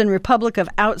Kids and Republic of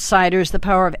Outsiders, The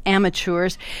Power of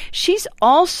Amateurs. She's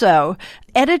also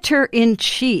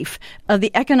editor-in-chief of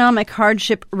the Economic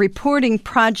Hardship Reporting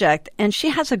Project, and she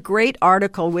has a great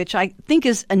article which I think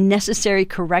is a necessary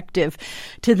corrective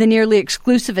to the nearly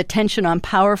exclusive attention on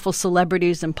powerful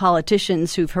celebrities and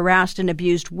politicians who've harassed and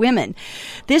abused women.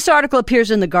 This article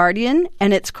appears in The Guardian,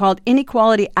 and it's called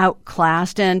Inequality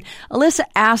Outclassed, and Alyssa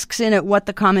asks in it what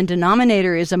the common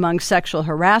denominator is among sexual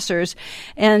harassers,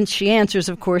 and she answers,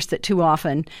 of course, that too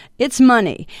often it's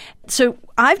money. So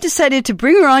I've decided to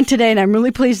bring her on today, and I'm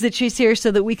really pleased that she's here so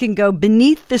that we can go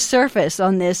beneath the surface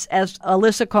on this, as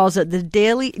Alyssa calls it, the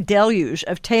daily deluge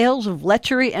of tales of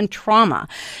lechery and trauma,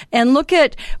 and look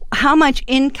at how much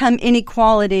income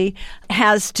inequality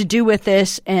has to do with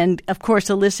this. And, of course,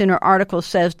 Alyssa in her article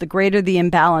says the greater the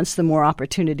imbalance, the more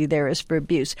opportunity there is for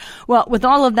abuse. Well, with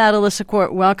all of that, Alyssa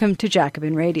Quart, welcome to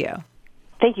Jacobin Radio.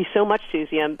 Thank you so much,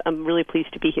 Susie. I'm really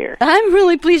pleased to be here. I'm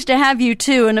really pleased to have you,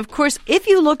 too. And, of course, if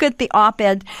you look at the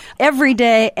op-ed every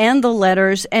day and the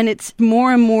letters, and it's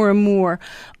more and more and more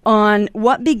on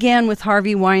what began with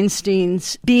Harvey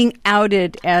Weinstein's being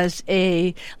outed as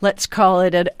a, let's call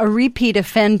it a repeat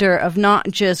offender of not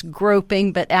just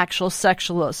groping, but actual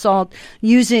sexual assault,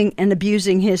 using and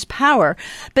abusing his power.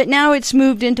 But now it's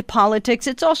moved into politics.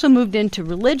 It's also moved into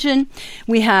religion.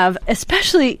 We have,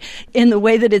 especially in the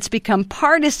way that it's become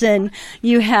partisan,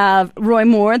 you have Roy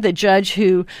Moore, the judge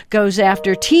who goes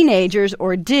after teenagers,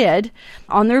 or did,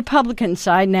 on the Republican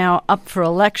side, now up for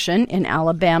election in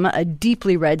Alabama, a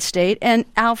deeply red state, and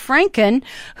Al Franken,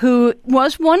 who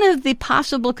was one of the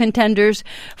possible contenders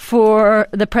for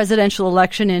the presidential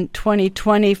election in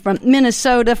 2020 from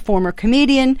Minnesota, former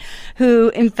comedian, who,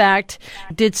 in fact,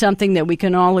 did something that we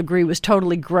can all agree was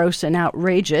totally gross and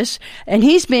outrageous. And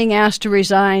he's being asked to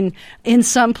resign in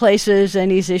some places,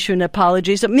 and he's issuing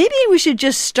apologies. So maybe we should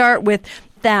just start with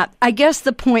that. I guess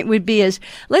the point would be is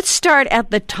let's start at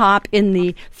the top in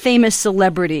the famous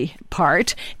celebrity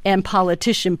part and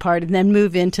politician part and then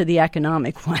move into the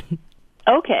economic one.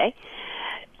 Okay.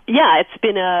 Yeah, it's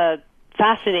been a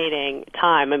fascinating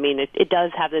time. I mean, it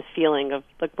does have this feeling of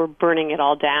like we're burning it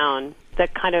all down.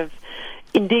 That kind of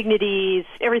indignities,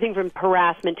 everything from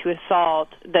harassment to assault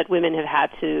that women have had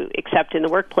to accept in the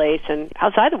workplace and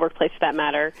outside the workplace, for that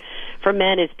matter, for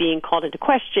men is being called into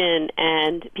question,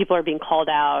 and people are being called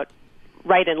out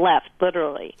right and left,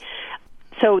 literally.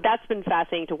 So that's been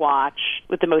fascinating to watch,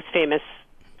 with the most famous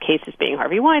cases being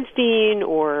Harvey Weinstein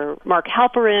or Mark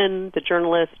Halperin, the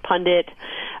journalist, pundit.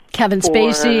 Kevin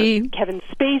Spacey.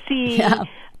 Yeah.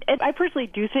 And I personally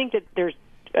do think that there's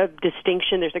a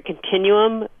distinction, there's a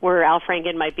continuum where Al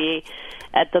Franken might be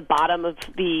at the bottom of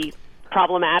the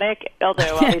problematic,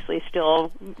 although obviously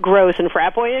still gross and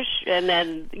frat boyish, and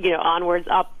then, onwards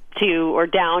up to or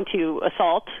down to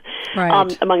assault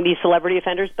among these celebrity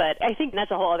offenders. But I think that's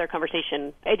a whole other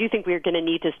conversation. I do think we're going to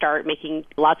need to start making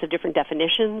lots of different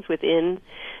definitions within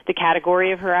the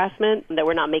category of harassment that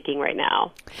we're not making right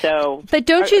now. So, but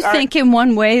don't you think in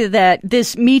one way that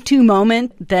this Me Too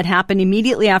moment that happened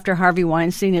immediately after Harvey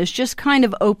Weinstein has just kind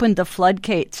of opened the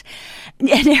floodgates,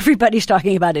 and everybody's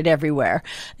talking about it everywhere?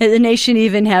 The Nation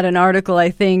even had an article, I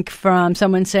think, from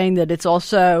someone saying that it's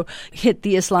also hit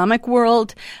the Islamic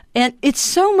world. And it's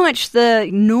so much the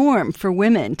norm for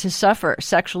women to suffer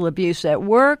sexual abuse at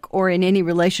work or in any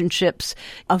relationships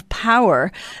of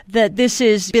power that this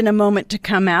has been a moment to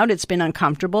come out. It's been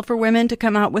uncomfortable for women to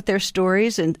come out with their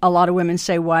stories. And a lot of women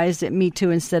say, why is it Me Too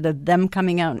instead of them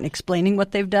coming out and explaining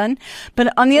what they've done?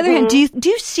 But on the other hand, do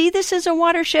you see this as a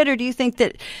watershed, or do you think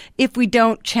that if we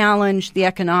don't challenge the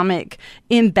economic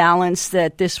imbalance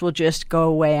that this will just go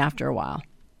away after a while?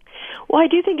 Well, I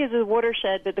do think it's a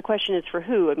watershed, but the question is for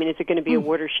who? I mean, is it going to be a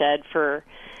watershed for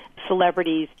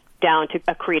celebrities down to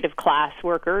a creative class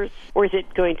workers, or is it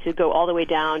going to go all the way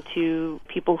down to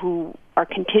people who are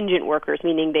contingent workers,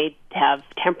 meaning they have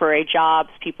temporary jobs,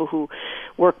 people who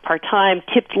work part-time,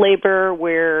 tipped labor,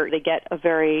 where they get a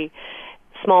very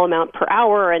small amount per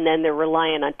hour, and then they're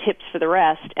reliant on tips for the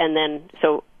rest, and then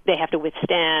so they have to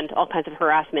withstand all kinds of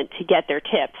harassment to get their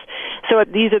tips. So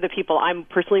these are the people I'm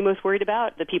personally most worried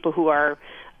about, the people who are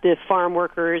the farm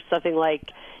workers. Something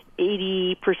like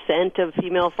 80% of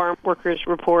female farm workers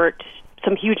report,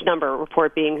 some huge number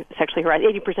report being sexually harassed.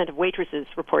 80% of waitresses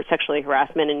report sexually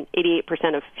harassment, and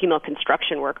 88% of female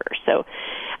construction workers. So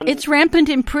it's rampant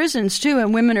in prisons, too,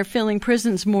 and women are filling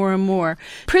prisons more and more.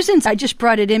 Prisons, I just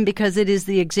brought it in because it is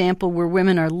the example where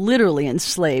women are literally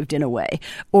enslaved in a way,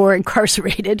 or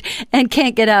incarcerated, and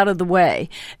can't get out of the way,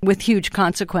 with huge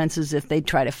consequences if they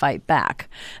try to fight back.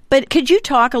 But could you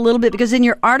talk a little bit, because in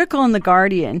your article in The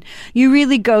Guardian, you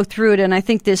really go through it, and I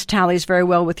think this tallies very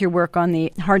well with your work on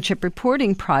the Hardship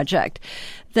Reporting Project,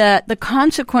 that the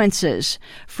consequences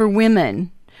for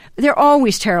women, they're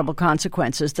always terrible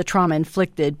consequences, the trauma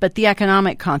inflicted, but the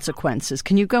economic consequences.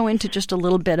 Can you go into just a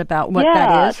little bit about what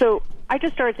that is? So I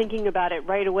just started thinking about it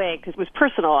right away because it was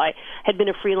personal. I had been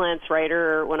a freelance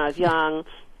writer when I was young,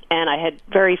 and I had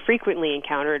very frequently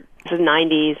encountered the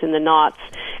 90s and the noughts,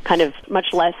 kind of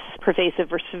much less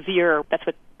pervasive or severe. That's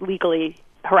what legally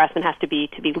harassment has to be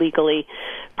legally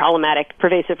problematic,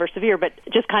 pervasive, or severe, but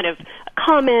just kind of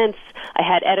comments. I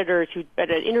had editors who at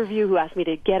an interview who asked me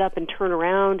to get up and turn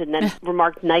around and then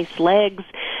remarked nice legs.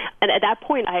 And at that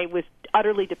point, I was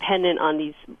utterly dependent on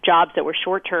these jobs that were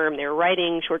short-term. They were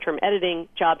writing, short-term editing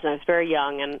jobs, and I was very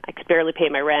young, and I could barely pay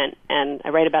my rent. And I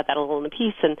write about that a little in the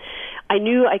piece. And I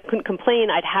knew I couldn't complain.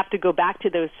 I'd have to go back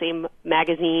to those same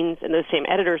magazines and those same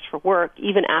editors for work,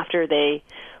 even after they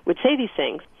would say these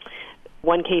things.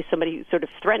 One case, somebody sort of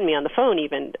threatened me on the phone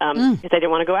even because I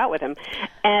didn't want to go out with him.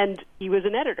 And he was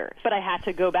an editor, but I had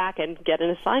to go back and get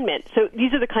an assignment. So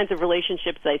these are the kinds of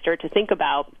relationships that I start to think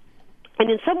about.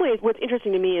 And in some ways, what's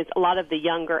interesting to me is a lot of the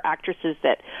younger actresses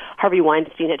that Harvey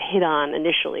Weinstein had hit on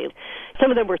initially.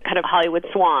 Some of them were kind of Hollywood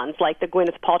swans, like the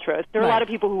Gwyneth Paltrows. There were a lot of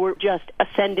people who were just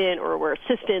ascendant or were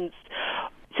assistants.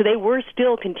 So they were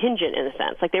still contingent in a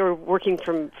sense, like they were working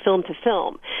from film to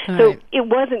film. Right. So it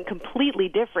wasn't completely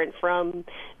different from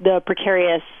the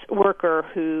precarious worker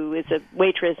who is a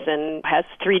waitress and has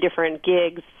 3 different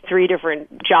gigs, 3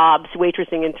 different jobs,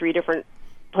 waitressing in 3 different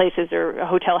places, or a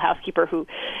hotel housekeeper who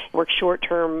works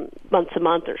short-term, months a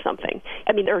month or something.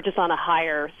 I mean, they're just on a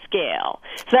higher scale.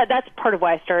 So that's part of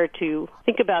why I started to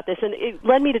think about this. And it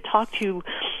led me to talk to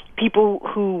people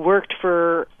who worked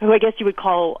for, who I guess you would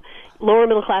call lower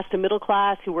middle class to middle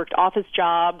class, who worked office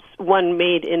jobs. One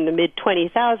made in the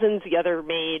mid-20,000s, the other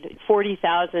made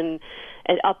 40,000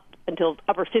 and up until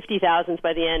upper 50,000s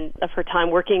by the end of her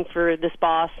time working for this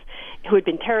boss who had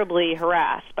been terribly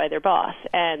harassed by their boss.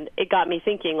 And it got me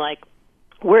thinking, like,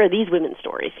 where are these women's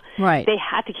stories? Right. They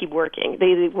had to keep working.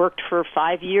 They worked for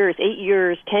 5 years, 8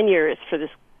 years, 10 years for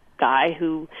this guy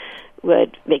who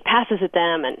would make passes at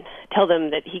them and tell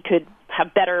them that he could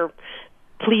have better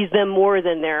please them more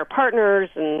than their partners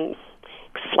and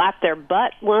slap their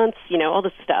butt once, all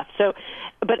this stuff. So,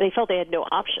 but they felt they had no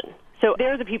option. So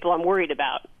they're the people I'm worried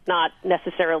about, not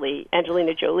necessarily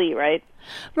Angelina Jolie, right?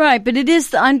 Right, but it is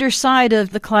the underside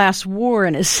of the class war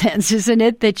in a sense, isn't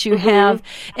it, that you have,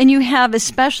 and you have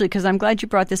especially, because I'm glad you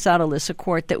brought this out, Alyssa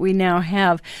Court, that we now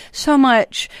have so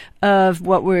much of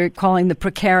what we're calling the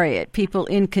precariat, people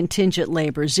in contingent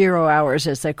labor, 0 hours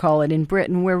as they call it in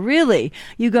Britain, where really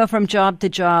you go from job to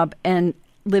job and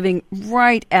living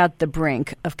right at the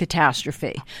brink of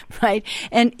catastrophe, right?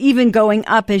 And even going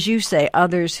up, as you say,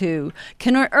 others who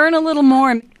can earn a little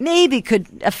more, maybe could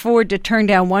afford to turn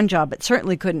down one job, but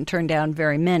certainly couldn't turn down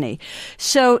very many.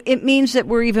 So it means that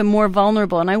we're even more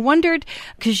vulnerable. And I wondered,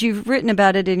 because you've written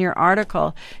about it in your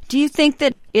article, do you think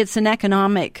that it's an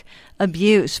economic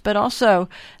abuse, but also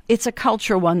it's a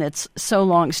cultural one that's so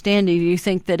long-standing? Do you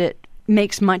think that it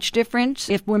makes much difference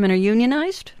if women are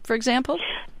unionized, for example?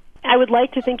 I would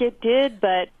like to think it did,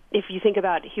 but if you think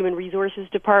about human resources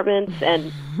departments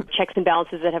and checks and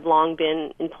balances that have long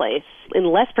been in place in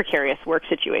less precarious work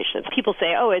situations, people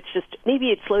say, oh, it's just, maybe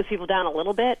it slows people down a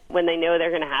little bit when they know they're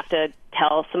going to have to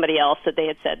tell somebody else that they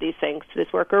had said these things to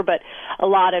this worker. But a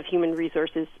lot of human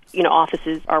resources,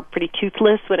 offices are pretty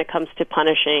toothless when it comes to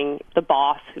punishing the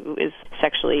boss who is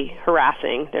sexually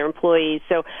harassing their employees.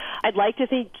 So I'd like to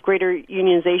think greater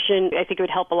unionization, I think it would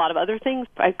help a lot of other things.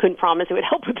 I couldn't promise it would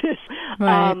help with this.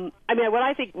 Right.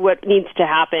 What needs to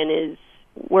happen is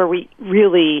where we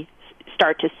really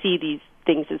start to see these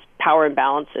things as power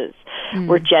imbalances,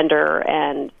 where gender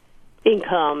and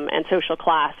income and social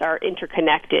class are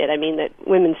interconnected. I mean, that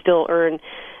women still earn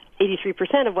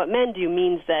 83% of what men do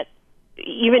means that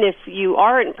even if you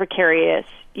aren't precarious,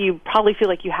 you probably feel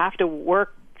like you have to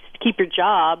work to keep your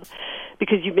job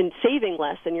because you've been saving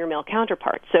less than your male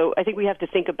counterparts. So I think we have to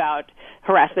think about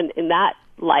harassment in that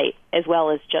light as well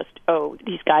as just, oh,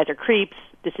 these guys are creeps.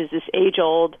 This is this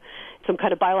age-old, some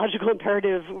kind of biological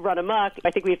imperative run amok.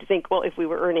 I think we have to think, well, if we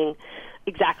were earning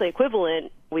exactly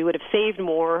equivalent, we would have saved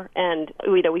more and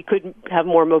we could have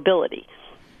more mobility.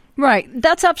 Right.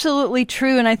 That's absolutely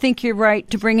true. And I think you're right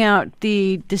to bring out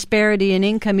the disparity in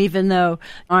income, even though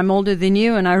I'm older than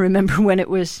you. And I remember when it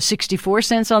was 64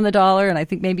 cents on the dollar, and I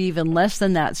think maybe even less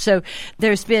than that. So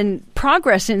there's been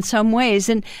progress in some ways.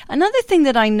 And another thing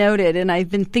that I noted, and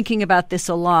I've been thinking about this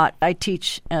a lot, I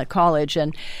teach college,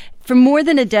 and for more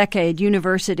than a decade,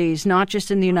 universities, not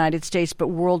just in the United States, but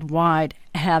worldwide,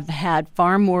 have had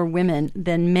far more women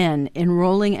than men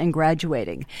enrolling and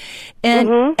graduating.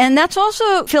 And that's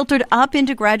also filtered up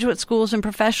into graduate schools and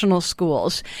professional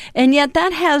schools. And yet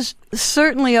that has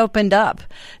certainly opened up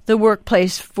the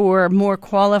workplace for more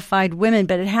qualified women,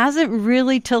 but it hasn't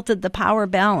really tilted the power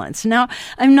balance. Now,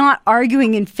 I'm not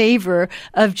arguing in favor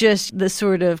of just the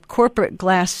sort of corporate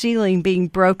glass ceiling being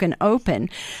broken open,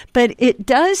 but it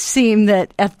does seem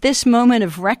that at this moment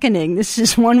of reckoning, this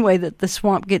is one way that the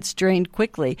swamp gets drained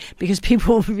quickly, because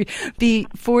people will be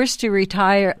forced to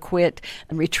retire, quit,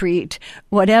 retreat,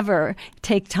 whatever,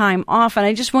 take time off. And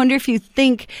I just wonder if you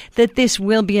think that this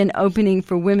will be an opening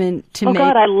for women to make... Oh,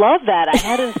 God, I love that. I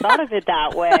hadn't thought of it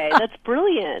that way. That's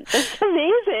brilliant. That's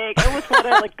amazing. I almost want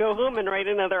to go home and write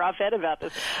another op-ed about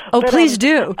this. Oh, but, please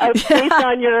do. Based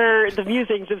on the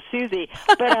musings of Susie.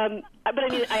 But I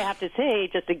mean, I have to say,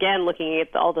 just again, looking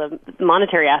at all the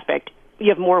monetary aspect, you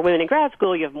have more women in grad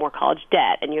school, you have more college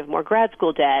debt, and you have more grad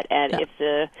school debt. And if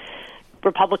the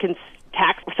Republicans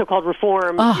tax so-called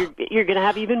reform, you're going to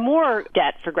have even more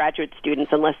debt for graduate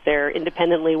students unless they're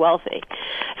independently wealthy.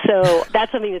 So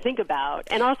that's something to think about.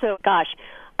 And also, gosh,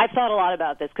 I've thought a lot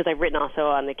about this because I've written also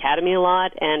on the academy a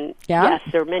lot. And yes,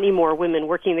 there are many more women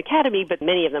working in the academy, but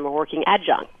many of them are working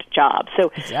adjunct jobs.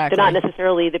 So they're not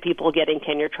necessarily the people getting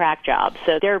tenure track jobs.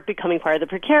 So they're becoming part of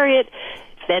the precariat.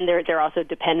 Then they're also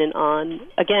dependent on,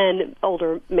 again,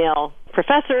 older male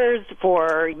professors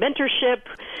for mentorship.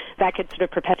 That could sort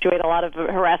of perpetuate a lot of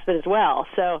harassment as well.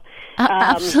 So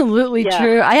absolutely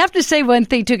true. I have to say one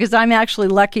thing, too, because I'm actually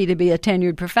lucky to be a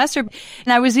tenured professor.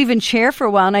 And I was even chair for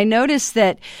a while, and I noticed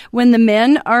that when the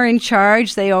men are in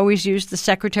charge, they always use the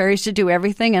secretaries to do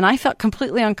everything. And I felt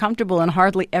completely uncomfortable and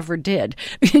hardly ever did,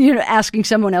 asking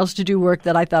someone else to do work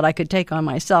that I thought I could take on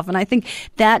myself. And I think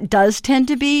that does tend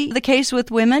to be the case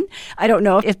with women. I don't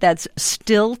know if that's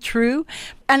still true.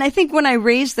 And I think when I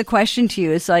raise the question to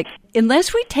you, it's like,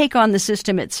 unless we take on the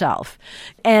system itself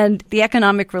and the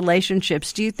economic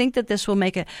relationships, do you think that this will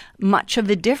make much of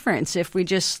a difference if we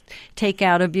just take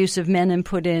out abusive men and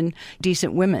put in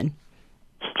decent women?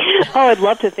 Oh, I'd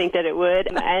love to think that it would.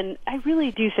 And I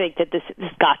really do think that this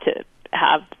has got to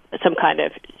have some kind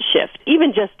of shift.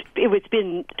 Even just, it's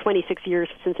been 26 years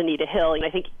since Anita Hill, and I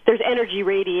think there's energy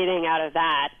radiating out of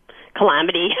that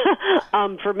calamity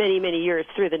for many, many years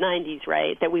through the 90s,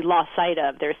 right, that we lost sight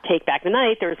of. There's Take Back the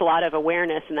Night. There was a lot of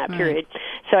awareness in that period.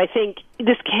 So I think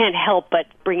this can't help but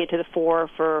bring it to the fore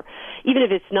for, even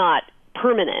if it's not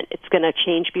permanent, it's going to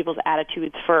change people's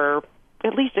attitudes for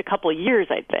at least a couple of years,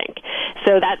 I think.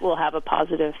 So that will have a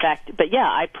positive effect. But yeah,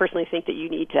 I personally think that you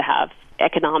need to have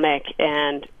economic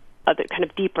and other kind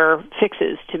of deeper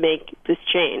fixes to make this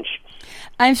change.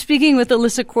 I'm speaking with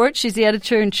Alyssa Quart. She's the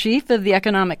editor-in-chief of the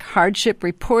Economic Hardship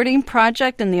Reporting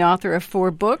Project and the author of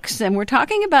 4 books. And we're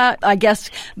talking about, I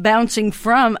guess, bouncing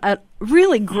from a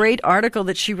really great article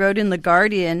that she wrote in The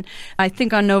Guardian, I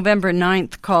think on November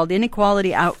 9th, called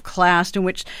Inequality Outclassed, in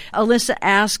which Alyssa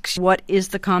asks what is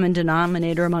the common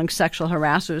denominator among sexual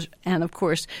harassers. And, of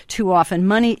course, too often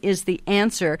money is the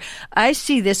answer. I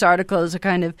see this article as a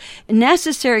kind of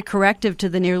necessary corrective to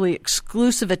the nearly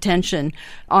exclusive attention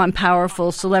on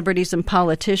powerful celebrities and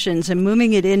politicians and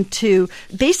moving it into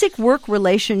basic work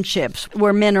relationships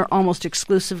where men are almost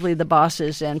exclusively the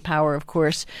bosses and power, of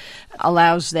course,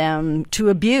 allows them to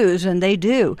abuse, and they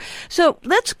do. So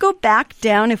let's go back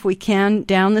down, if we can,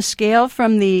 down the scale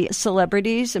from the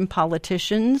celebrities and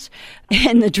politicians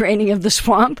and the draining of the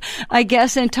swamp, I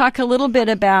guess, and talk a little bit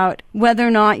about whether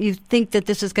or not you think that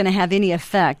this is going to have any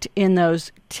effect in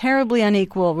those terribly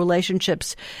unequal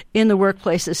relationships in the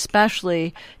workplace,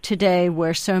 especially today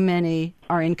where so many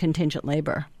are in contingent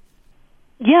labor.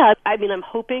 Yeah, I mean, I'm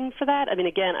hoping for that. I mean,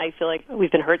 again, I feel like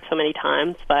we've been hurt so many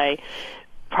times by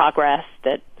progress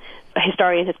that a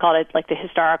historian has called it like the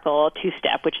historical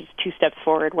two-step, which is 2 steps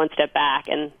forward, 1 step back,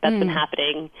 and that's been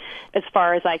happening as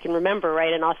far as I can remember,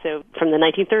 right? And also from the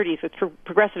 1930s with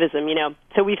progressivism, you know.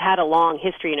 So we've had a long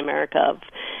history in America of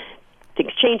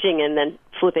things changing and then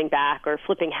flipping back or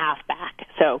flipping half back.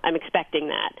 So I'm expecting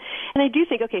that. And I do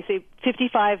think, okay, so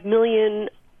 55 million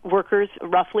workers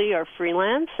roughly are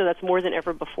freelance, so that's more than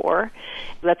ever before.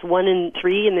 That's 1 in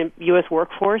 3 in the U.S.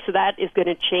 workforce, so that is going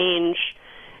to change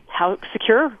how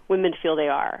secure women feel they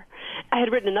are. I had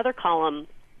written another column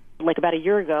like about a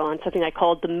year ago on something I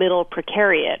called the middle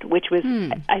precariat, which was,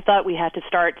 I thought we had to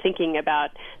start thinking about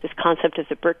this concept of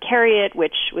the precariat,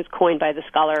 which was coined by the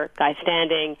scholar Guy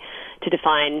Standing to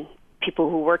define people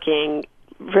who are working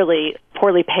really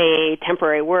poorly paid,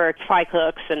 temporary work, fry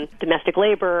cooks and domestic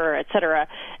labor, et cetera,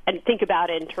 and think about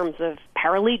it in terms of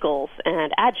paralegals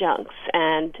and adjuncts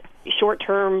and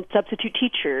short-term substitute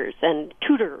teachers and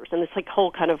tutors and this like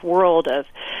whole kind of world of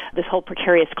this whole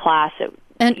precarious class.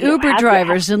 And Uber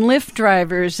drivers and Lyft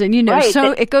drivers and, you know, right,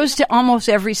 so it goes to almost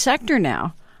every sector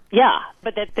now. Yeah,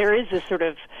 but that there is this sort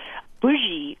of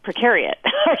bougie precariat.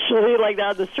 Actually, like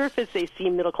on the surface, they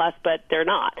seem middle class, but they're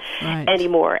not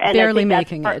anymore. And barely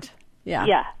making it. Yeah.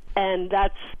 Yeah. And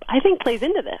that's, I think, plays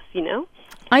into this, you know?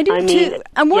 I do too.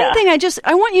 And one thing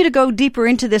I want you to go deeper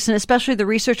into this, and especially the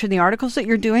research and the articles that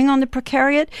you're doing on the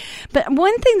precariat. But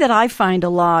one thing that I find a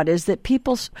lot is that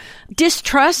people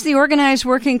distrust the organized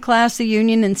working class, the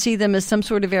union, and see them as some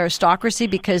sort of aristocracy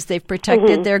because they've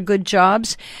protected their good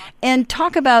jobs, and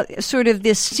talk about sort of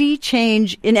this sea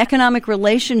change in economic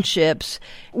relationships.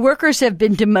 Workers have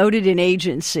been demoted in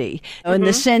agency in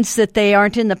the sense that they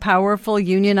aren't in the powerful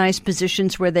unionized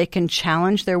positions where they can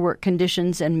challenge their work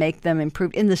conditions and make them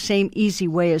improve in the same easy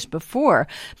way as before.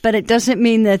 But it doesn't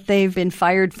mean that they've been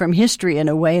fired from history in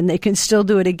a way and they can still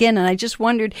do it again. And I just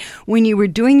wondered, when you were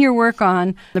doing your work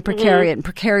on the precariat and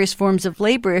precarious forms of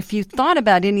labor, if you thought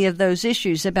about any of those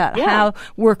issues about how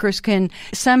workers can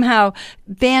somehow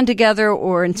band together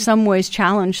or in some ways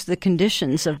challenge the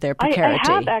conditions of their precarity.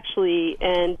 I have actually,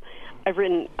 and I've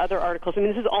written other articles. I mean,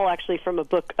 this is all actually from a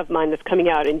book of mine that's coming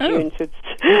out in June, so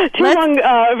it's too long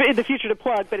in the future to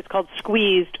plug, but it's called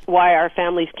Squeezed, Why Our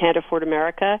Families Can't Afford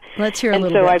America. Let's hear a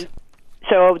little bit.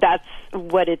 So that's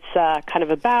what it's kind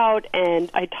of about,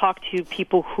 and I talked to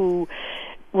people who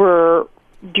were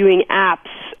doing apps,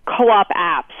 co-op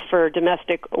apps for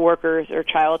domestic workers or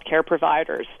child care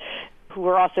providers, who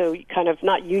were also kind of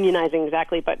not unionizing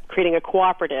exactly, but creating a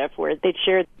cooperative where they'd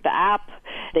share the app,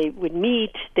 they would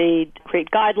meet, they'd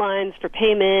create guidelines for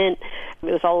payment.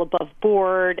 It was all above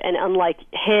board, and unlike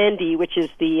Handy, which is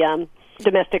the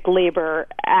domestic labor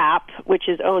app, which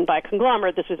is owned by a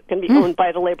conglomerate, this was going to be owned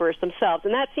by the laborers themselves.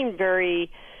 And that seemed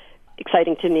very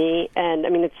exciting to me. And I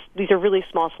mean, these are really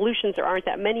small solutions. There aren't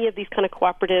that many of these kind of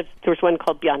cooperatives. There was one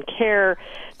called Beyond Care.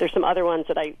 There's some other ones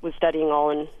that I was studying all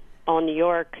in New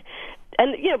York.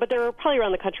 And, you know, but they're probably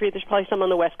around the country. There's probably some on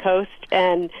the West Coast.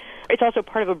 And it's also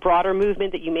part of a broader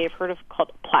movement that you may have heard of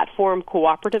called platform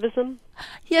cooperativism.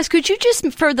 Yes, could you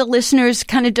just, for the listeners,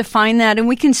 kind of define that? And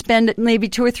we can spend maybe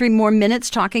 2 or 3 more minutes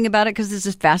talking about it because this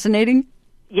is fascinating.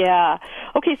 Yeah.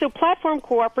 Okay, so platform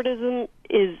cooperatism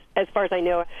is, as far as I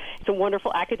know, it's a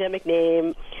wonderful academic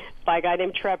name by a guy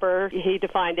named Trevor. He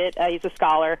defined it. He's a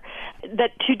scholar.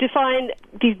 That to define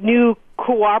these new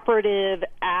cooperative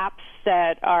apps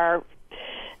that are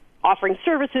offering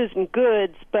services and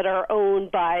goods but are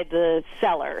owned by the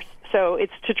sellers. So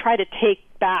it's to try to take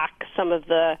back some of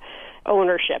the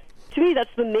ownership. To me, that's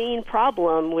the main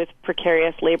problem with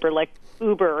precarious labor like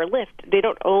Uber or Lyft. They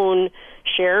don't own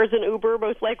shares in Uber,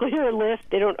 most likely, or Lyft.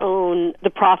 They don't own the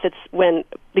profits when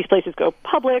these places go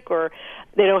public, or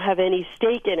they don't have any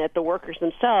stake in it, the workers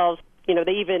themselves. You know,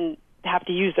 they even have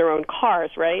to use their own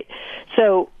cars, right?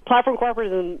 So platform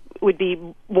cooperativism would be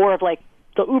more of like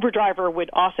the Uber driver would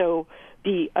also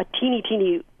be a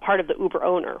teeny part of the Uber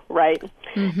owner, right?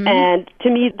 Mm-hmm. And to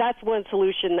me, that's one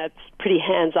solution that's pretty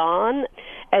hands-on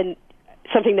and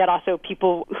something that also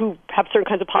people who have certain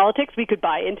kinds of politics, we could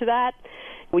buy into that.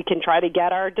 We can try to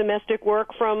get our domestic work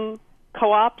from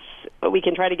co-ops. We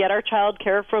can try to get our child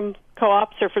care from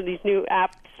co-ops or from these new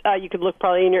apps. You could look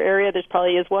probably in your area. There's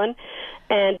probably is one.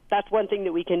 And that's one thing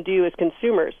that we can do as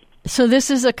consumers. So this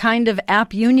is a kind of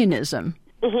app unionism.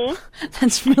 Mm-hmm.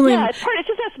 That's really... Yeah, it's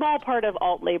just a small part of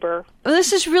alt labor. Well,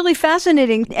 this is really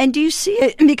fascinating. And do you see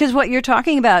it? Because what you're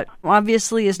talking about,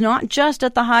 obviously, is not just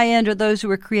at the high end or those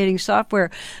who are creating software,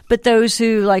 but those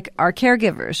who, like, are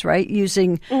caregivers, right,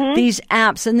 using these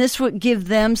apps. And this would give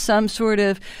them some sort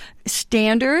of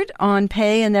standard on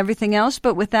pay and everything else,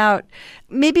 but without...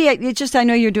 Maybe I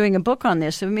know you're doing a book on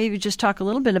this, so maybe just talk a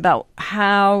little bit about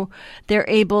how they're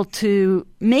able to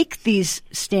make these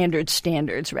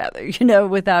standards, rather,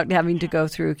 without having to go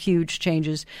through huge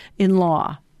changes in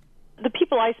law. The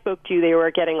people I spoke to, they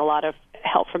were getting a lot of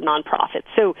help from nonprofits.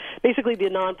 So basically the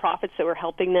nonprofits that were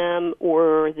helping them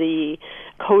or the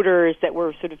coders that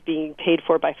were sort of being paid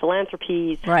for by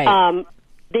philanthropies. Right.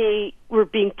 They were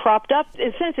being propped up.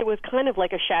 In a sense, it was kind of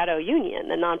like a shadow union.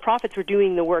 The nonprofits were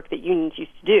doing the work that unions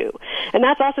used to do. And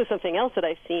that's also something else that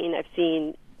I've seen. I've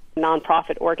seen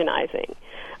nonprofit organizing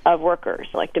of workers,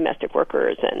 like domestic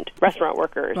workers and restaurant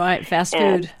workers. Right, fast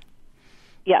food.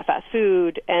 Yeah, fast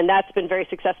food. And that's been very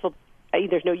successful.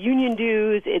 There's no union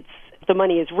dues. The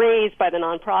money is raised by the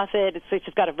nonprofit. It's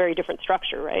just got a very different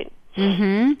structure, right?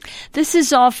 Mm-hmm. This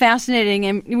is all fascinating,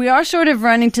 and we are sort of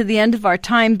running to the end of our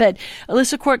time, but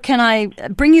Alyssa Court, can I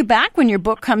bring you back when your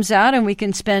book comes out and we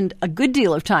can spend a good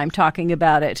deal of time talking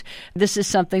about it? This is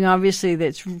something, obviously,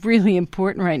 that's really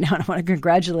important right now, and I want to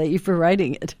congratulate you for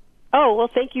writing it. Oh, well,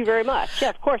 thank you very much.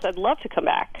 Yeah, of course. I'd love to come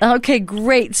back. Okay,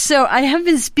 great. So I have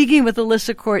been speaking with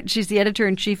Alyssa Court. She's the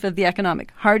editor-in-chief of the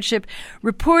Economic Hardship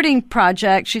Reporting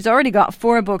Project. She's already got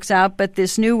 4 books out, but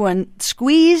this new one,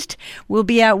 Squeezed, will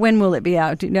be out. When will it be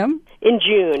out? Do you know? In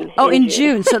June. Oh, in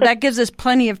June. So that gives us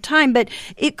plenty of time, but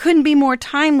it couldn't be more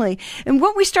timely. And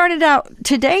what we started out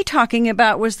today talking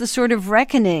about was the sort of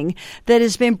reckoning that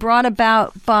has been brought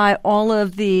about by all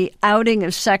of the outing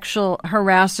of sexual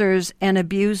harassers and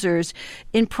abusers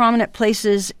in prominent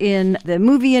places in the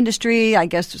movie industry, I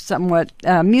guess somewhat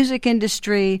music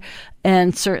industry,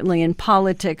 and certainly in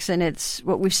politics. And it's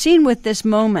what we've seen with this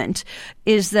moment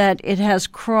is that it has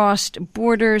crossed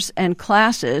borders and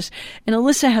classes. And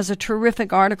Alyssa has a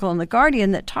terrific article in The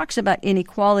Guardian that talks about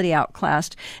inequality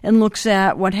outclassed and looks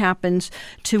at what happens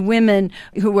to women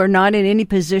who are not in any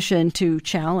position to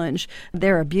challenge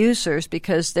their abusers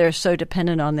because they're so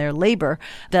dependent on their labor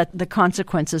that the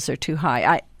consequences are too high.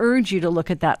 I urge you to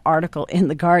look at that article in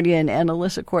The Guardian. And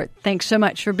Alyssa Court, thanks so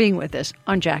much for being with us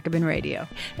on Jacobin Radio.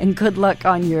 And good luck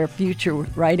on your future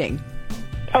writing.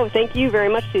 Oh, thank you very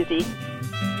much, Susie.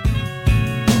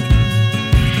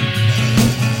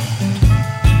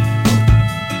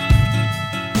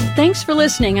 Thanks for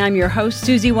listening. I'm your host,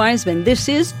 Susie Wiseman. This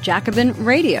is Jacobin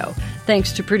Radio.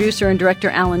 Thanks to producer and director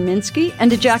Alan Minsky and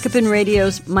to Jacobin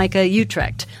Radio's Micah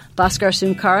Utrecht. Bhaskar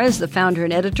Sunkara is the founder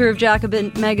and editor of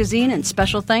Jacobin Magazine, and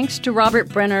special thanks to Robert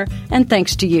Brenner, and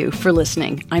thanks to you for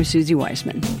listening. I'm Susie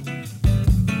Wiseman.